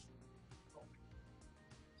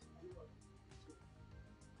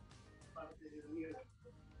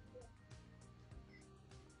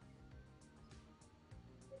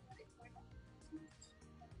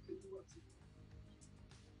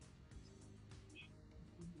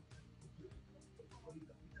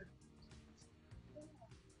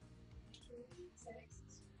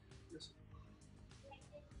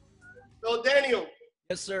 So Daniel,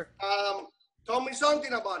 Yes, sir. tell me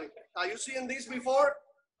something about it. Are you seeing this before?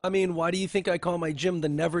 I mean, why do you think I call my gym the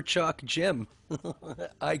Never Chalk Gym?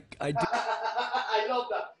 I do. I love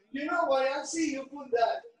that. You know, when I see you put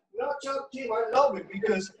that no chalk team, I love it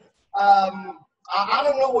because I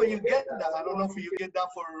don't know where you get that. I don't know if you get that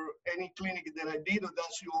for any clinic that I did or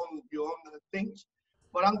that's your own things.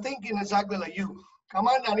 But I'm thinking exactly like you. Come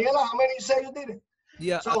on, Daniela, how many you say you did it?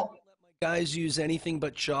 Yeah, I So- don't let my guys use anything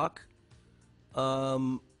but chalk.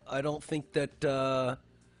 I don't think that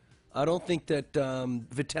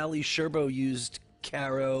Vitaly Sherbo used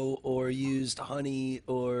Caro or used honey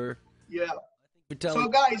or Yeah. Vitaly. So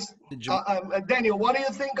guys, the gym- Daniel, what do you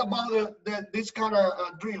think about this kind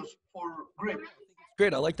of drills for grip?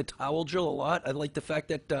 Great. I like the towel drill a lot. I like the fact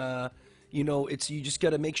that you know, you just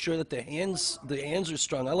got to make sure that the hands are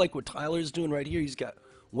strong. I like what Tyler's doing right here. He's got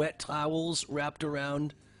wet towels wrapped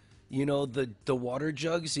around, you know, the water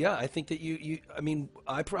jugs. Yeah, I think that I mean,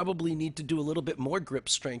 I probably need to do a little bit more grip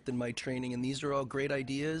strength in my training, and these are all great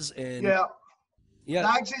ideas. And Yeah. yeah,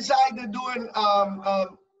 The exercise they're doing,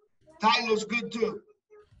 Tyler's good too.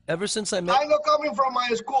 ever since I met, Tyler coming from my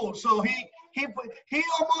school, so he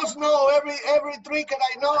almost know every trick that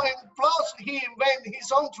I know, and plus he invented his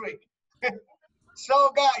own trick.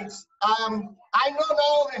 So guys, I know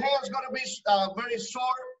now the hand's gonna be very sore,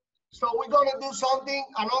 So we're gonna do something,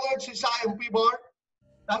 another exercise in P-bar.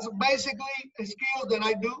 That's basically a skill that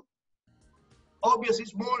I do. Obviously,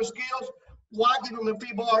 it's more skills. Walking on the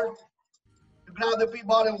P-bar, you grab the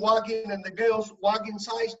P-bar and walking, and the girls walking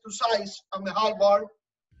side to side on the high bar.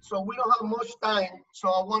 So we don't have much time, so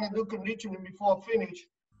I want to do conditioning before I finish.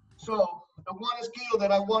 So the one skill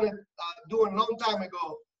that I wanted do a long time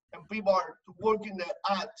ago en P-bar to work in the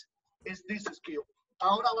act is this skill.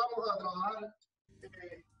 Ahora vamos a trabajar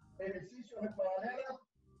ejercicios en paralela,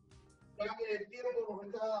 ya que el tiempo nos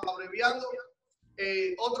está abreviando.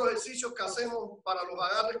 Otros ejercicios que hacemos para los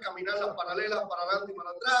agarres, caminar las paralelas para adelante y para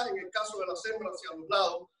atrás, en el caso de las hembras hacia los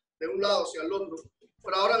lados, de un lado hacia el otro.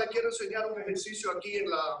 Pero ahora les quiero enseñar un ejercicio aquí en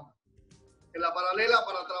la paralela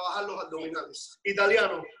para trabajar los abdominales.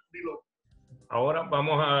 Italiano, dilo. Ahora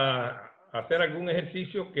vamos a hacer algún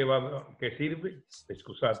esercizio che sirve,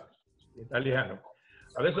 scusate, italiano.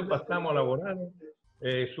 Adesso passiamo a lavorare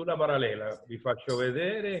sulla parallela. Vi faccio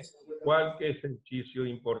vedere qualche esercizio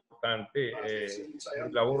importante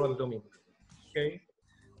sul lavoro addominale. Ok?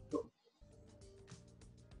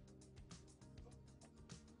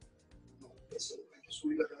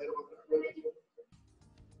 Subir la cadera para atrás.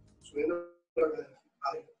 Subiendo la cadera.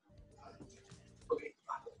 Ahí. Okay.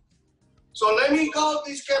 So let me call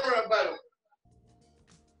this camera better.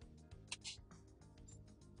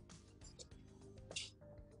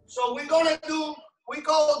 So we're gonna do, we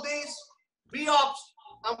call this V-ups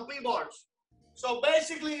and V-bars. So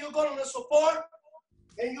basically you're going to support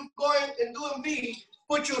and you're going and doing V.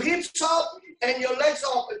 Put your hips up and your legs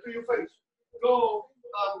up into your face. Go,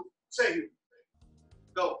 say it.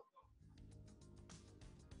 Go.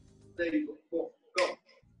 There you go. Go.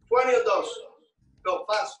 20 of those. Go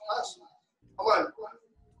fast, fast. Come on.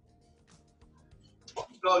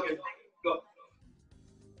 Go again. Go.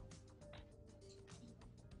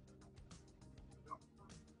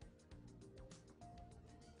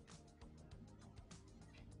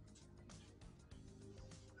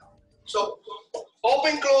 So,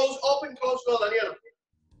 open, close, go, Daniela.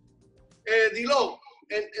 Dilo,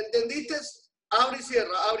 ¿entendiste? Abre y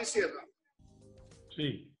cierra, abre y cierra.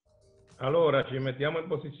 Sì. Allora ci mettiamo in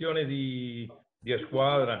posizione di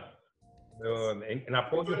squadra, in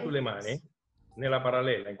appoggio sulle mani, nella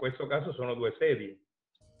parallela. In questo caso sono due sedie.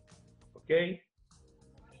 Ok?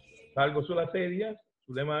 Salgo sulla sedia,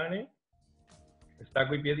 sulle mani,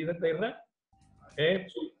 stacco i piedi da terra e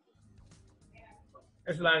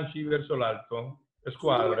slanci verso l'alto.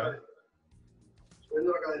 Squadra.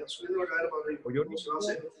 Subiendo la cadera para arriba.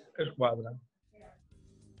 Squadra.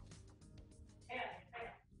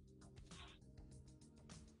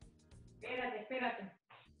 Espérate.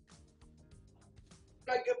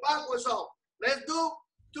 Like a backwards up. Let's do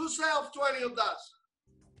 2 sets of 20 of that.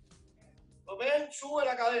 ¿Lo ven? Sube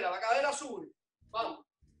la cadera sube. Vamos.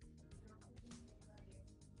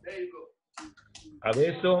 There you go.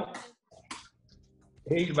 Adesso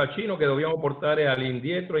è il bacino che dobbiamo portare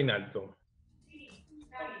all'indietro e in alto.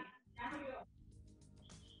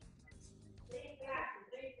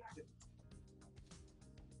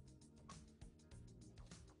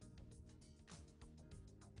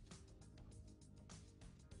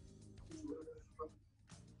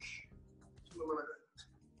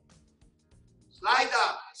 Like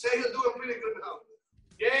that. Say you're doing really good now.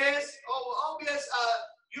 Yes. Oh, obvious.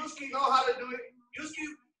 Yeessooo know how to do it.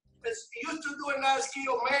 Yeessooo is used to doing that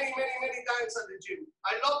skill many times at the gym.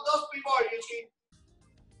 I love those people, Yeessooo.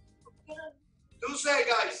 Do say,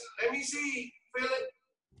 guys. Let me see. Feel it.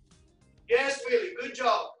 Yes, feel it. Good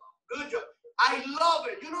job. Good job. I love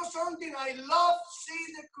it. You know something? I love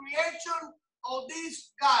see the creation of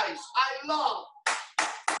these guys. I love.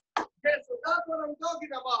 Yes, so that's what I'm talking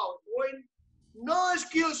about. When no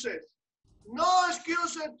excuses. No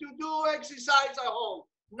excuses to do exercise at home.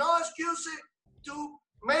 No excuses to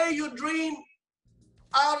make your dream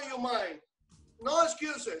out of your mind. No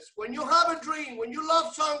excuses. When you have a dream, when you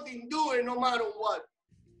love something, do it no matter what.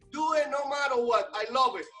 Do it no matter what. I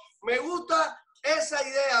love it. Me gusta esa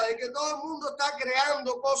idea de que todo el mundo está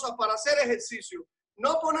creando cosas para hacer ejercicio.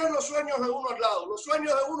 No poner los sueños de uno al lado, los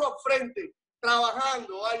sueños de uno al frente,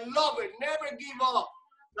 trabajando. I love it. Never give up.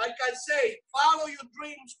 Like I say, follow your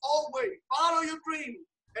dreams always. Follow your dreams.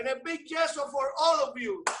 And a big yes for all of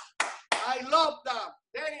you. I love that.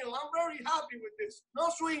 Daniel, I'm very happy with this. No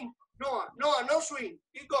swing. Noah, no swing.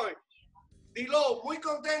 Keep going. Dilo, muy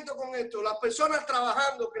contento con esto. Las personas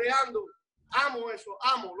trabajando, creando. Amo eso.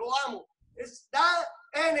 Amo, lo amo. It's that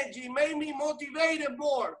energy made me motivated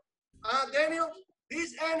more. Daniel,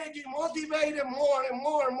 this energy motivated more and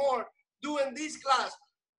more and more doing this class.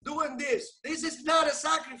 Doing this. This is not a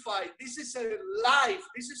sacrifice. This is a life.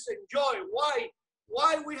 This is a joy. Why?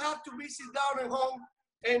 why we have to be sit down at home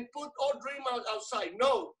and put our dream outside.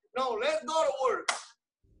 No, let's go to work.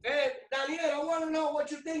 And Daniel, I want to know what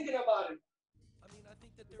you're thinking about it. I mean, I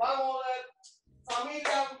think that Vamos,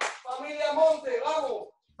 familia Monte, vamos.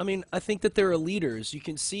 I mean, I think that there are leaders. You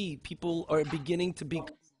can see people are beginning to be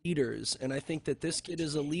leaders, and I think that this kid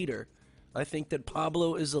is a leader. I think that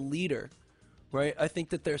Pablo is a leader, right? I think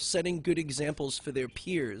that they're setting good examples for their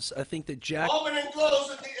peers. I think that Jack. Open and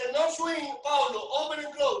close, no swing, Pablo. Open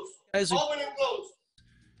and close. Guys are, Open and close.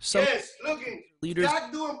 some Yes, looking. leaders.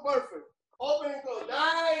 Jack doing perfect. Open and close.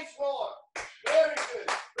 Nice more. Very good.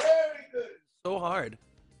 Very good. So hard.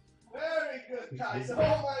 Very good, guys. Oh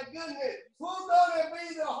my goodness. Who's gonna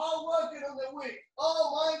be the hard working of the week?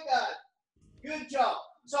 Oh my God. Good job.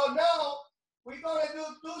 So now we're gonna do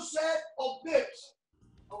 2 sets of dips.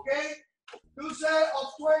 Okay? 2 sets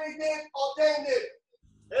of 20 dips or 10 dips.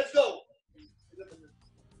 Let's go.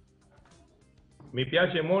 Mi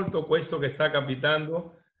piace molto questo che sta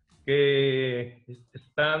capitando, che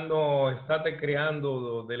state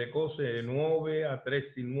creando delle cose nuove,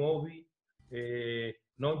 attrezzi nuovi,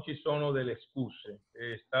 non ci sono delle scuse,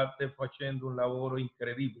 state facendo un lavoro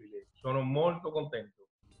incredibile, sono molto contento.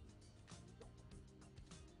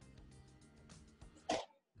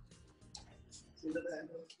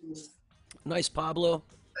 Nice, Pablo.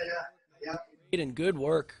 Yeah. Great and good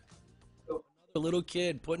work. A little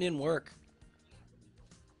kid putting in work.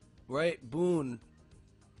 Right, Boone.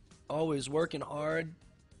 Always working hard.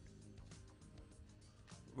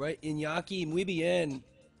 Right, Iñaki, muy bien.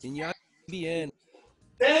 Iñaki, muy bien.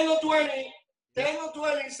 10 or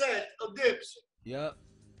 20 set of dips. Yep.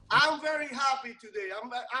 I'm very happy today.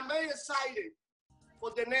 I'm very excited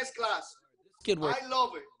for the next class. Kid work. I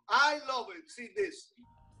love it. I love it. See this.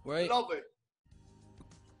 Right. Love it.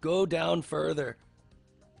 Go down further.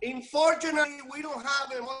 Unfortunately, we don't have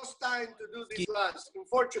much time to do this class,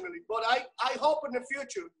 unfortunately. But I hope in the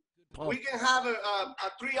future we can have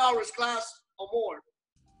a 3 hours class or more.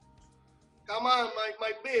 Come on,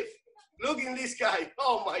 my beef. Look at this guy.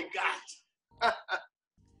 Oh my God.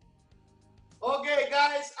 Okay,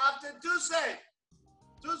 guys, after 2 sets.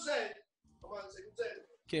 Come on, 2 sets.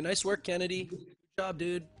 Okay, nice work, Kennedy. Good job,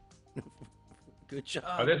 dude. Good job.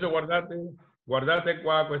 Adesso guardate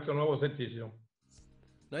qua questo nuovo esercizio.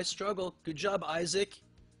 Nice struggle. Good job, Isaac.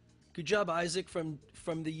 Good job, Isaac from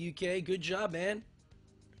the UK. Good job, man.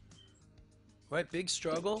 Right, big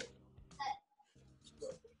struggle.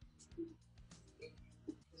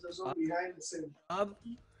 Behind the scene.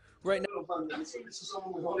 Right now.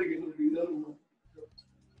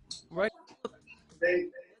 Right.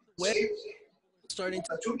 Starting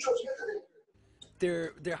to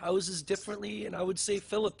their houses differently, and I would say,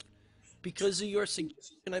 Philip, because of your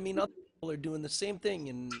suggestion, I mean, other people are doing the same thing,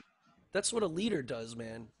 and that's what a leader does,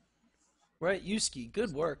 man. Right, Yuski,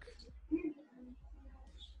 good work.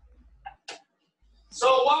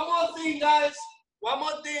 So one more thing, guys. One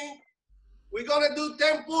more thing. We're gonna do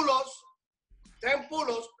 10 pull-ups. 10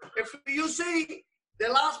 pull-ups. If you see, the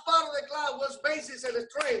last part of the class was basics and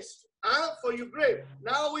strengths, for your grip.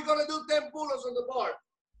 Now we're gonna do 10 pull-ups on the bar.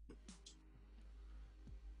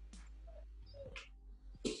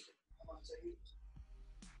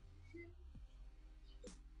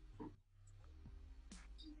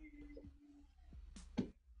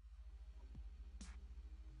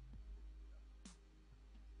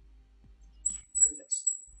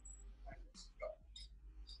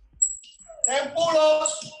 And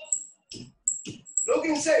pull-ups.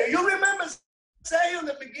 Looking serious. You remember saying in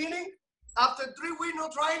the beginning, after 3 weeks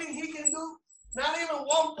of training, he can do not even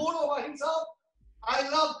 1 pull-up by himself? I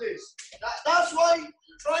love this. That's why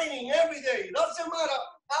training every day. Doesn't matter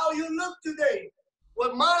how you look today.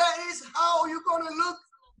 What matters is how you're going to look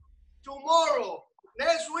tomorrow,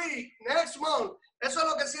 next week, next month. Eso es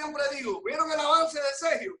lo que siempre digo. ¿Vieron el avance de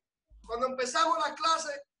Sergio? Cuando empezamos las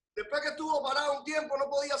clases, después que estuvo parado un tiempo, no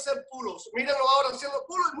podía hacer pulos. Mírenlo ahora haciendo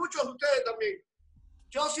pulos y muchos de ustedes también.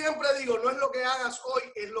 Yo siempre digo, no es lo que hagas hoy,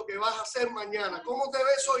 es lo que vas a hacer mañana. ¿Cómo te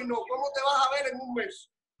ves hoy? No. ¿Cómo te vas a ver en un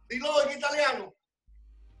mes? Dilo en italiano.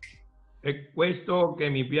 È questo che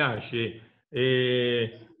mi piace.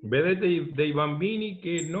 Vedete dei bambini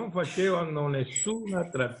che non facevano nessuna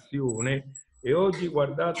trazione e oggi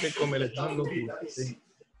guardate come le fanno tutte.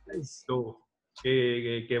 Questo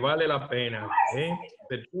che vale la pena,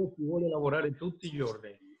 perché si vuole lavorare tutti i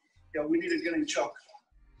giorni. Yeah, we need to get in chalk.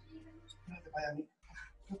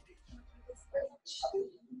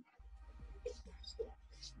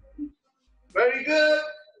 Very good.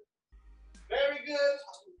 Very good.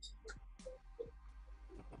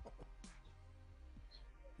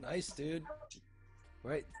 Nice, dude.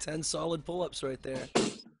 Right, 10 solid pull-ups right there.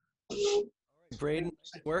 Braden.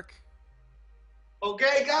 Work.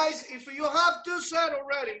 Okay, guys, if you have 2 sets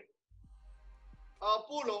already,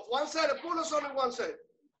 pull-up, 1 set of pull-ups, only 1 set.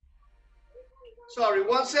 Sorry,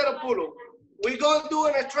 1 set of pull-up. We're going to do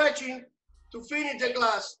a stretching to finish the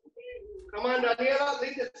class. Come on, Daniela,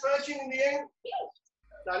 lead the stretching in the end.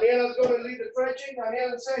 Daniela's going to lead the stretching.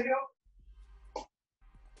 Daniela and Sergio.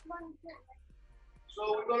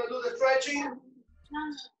 So we're going to do the stretching.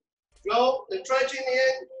 Go, the stretching in the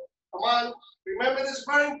end. Come on. Remember, this is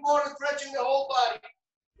very important, stretching the whole body.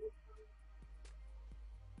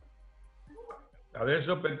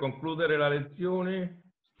 Adesso per concludere la lezione,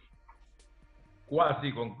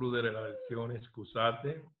 quasi concludere la lezione,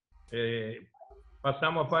 scusate,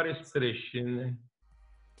 passiamo a fare stretching.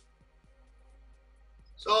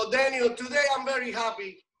 So Daniel, today I'm very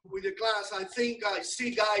happy with the class. I think I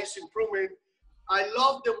see guys improving. I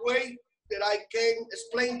love the way that I can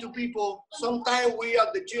explain to people. Sometimes we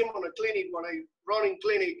at the gym on a clinic, when I running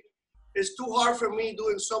clinic, it's too hard for me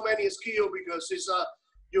doing so many skills because it's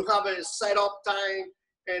you have a setup time,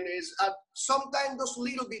 and it's sometimes those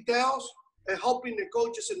little details are helping the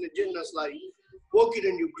coaches and the gymnasts, like working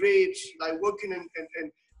in your grips, like working in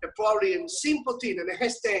probably in simple thing and a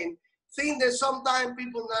headstand, thing that sometimes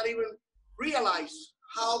people not even realize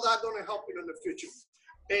how that's going to help you in the future.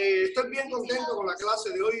 Estoy bien contento con la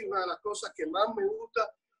clase de hoy. Una de las cosas que más me gusta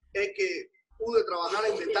es que pude trabajar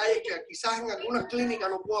en detalles que quizás en algunas clínicas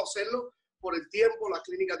no puedo hacerlo por el tiempo. Las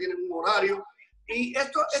clínicas tienen un horario. Y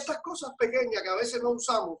estas cosas pequeñas que a veces no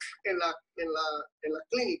usamos en la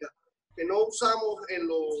clínica, que no usamos en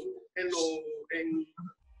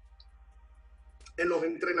los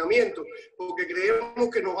entrenamientos, porque creemos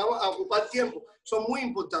que nos vamos a ocupar tiempo, son muy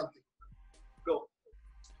importantes. Go.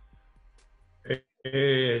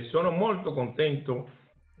 Sono molto contento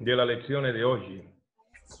della lezione di oggi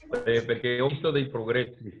perché ho visto dei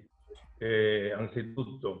progressi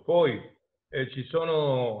anzitutto, poi ci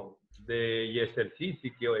sono degli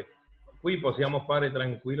esercizi che qui possiamo fare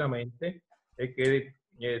tranquillamente e che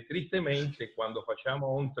tristemente quando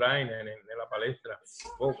facciamo un trainer nella palestra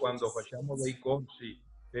o quando facciamo dei corsi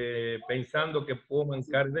pensando che può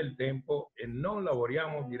mancare del tempo e non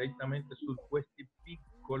lavoriamo direttamente su questi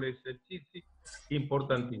piccoli esercizi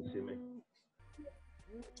importantissimi.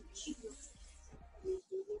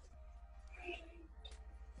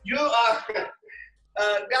 You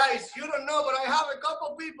guys, you don't know, but I have a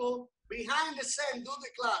couple people behind the scene do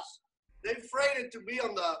the class. They're afraid to be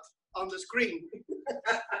on the screen.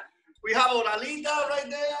 We have Oralita right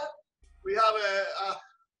there. We have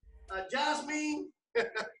a Jasmine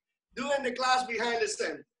doing the class behind the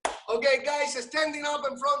scene. Okay, guys, standing up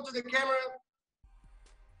in front of the camera.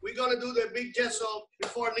 We're gonna do the big Yeessooo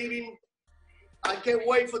before leaving. I can't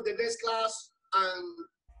wait for the next class and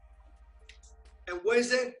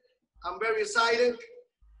Wednesday. I'm very excited.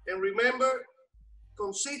 And remember,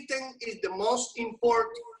 consistent is the most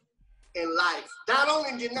important in life. Not only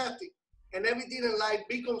in gymnastics, and everything in life,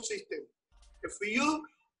 be consistent. If you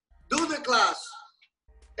do the class,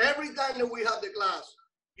 every time that we have the class,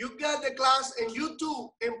 you get the class and you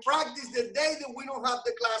too, and practice the day that we don't have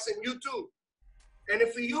the class and you too. And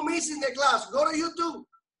if you're missing the class, go to YouTube.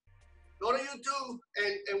 Go to YouTube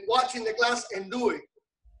and watching the class and do it.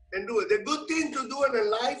 And do it. The good thing to do it in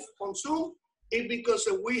life on Zoom is because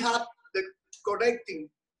we have the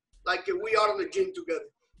connecting, like we are in the gym together.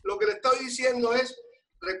 Lo que le estoy diciendo es,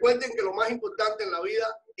 recuerden que lo más importante en la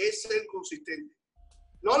vida es ser consistente.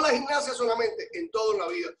 No en la gimnasia solamente, en toda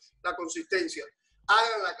la vida, la consistencia.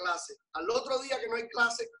 Hagan la clase. Al otro día que no hay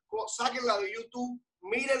clase, sáquenla de YouTube,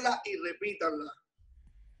 mírenla y repítanla.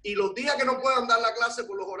 Y los días que no puedan dar la clase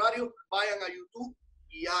por los horarios, vayan a YouTube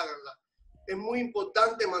y háganla. Es muy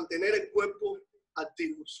importante mantener el cuerpo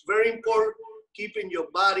activo. It's very important keeping your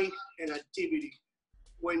body in activity.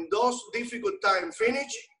 When those difficult times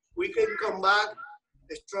finish, we can come back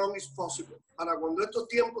as strong as possible. Para cuando estos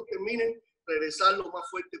tiempos terminen, regresar lo más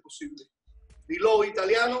fuerte posible. Dilo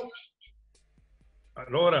italiano.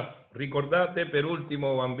 Allora, ricordate per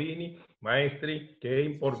ultimo, bambini, maestri, che è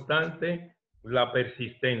importante la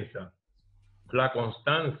persistenza, la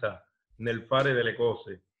costanza nel fare delle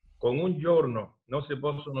cose. Con un giorno non si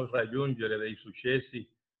possono raggiungere dei successi,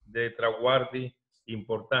 dei traguardi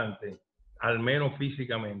importanti, almeno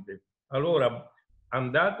fisicamente. Allora,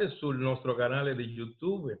 andate sul nostro canale di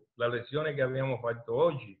YouTube, la lezione che abbiamo fatto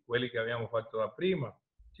oggi, quelli che abbiamo fatto da prima,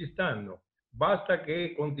 ci stanno. Basta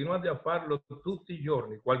che continuate a farlo tutti i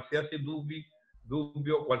giorni, qualsiasi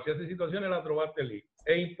dubbio, qualsiasi situazione la trovate lì.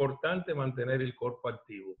 È importante mantenere il corpo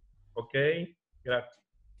attivo. Ok? Grazie.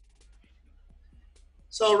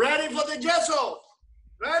 So ready for the Yeessooo?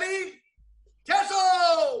 Ready?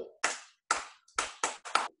 Yeessooo!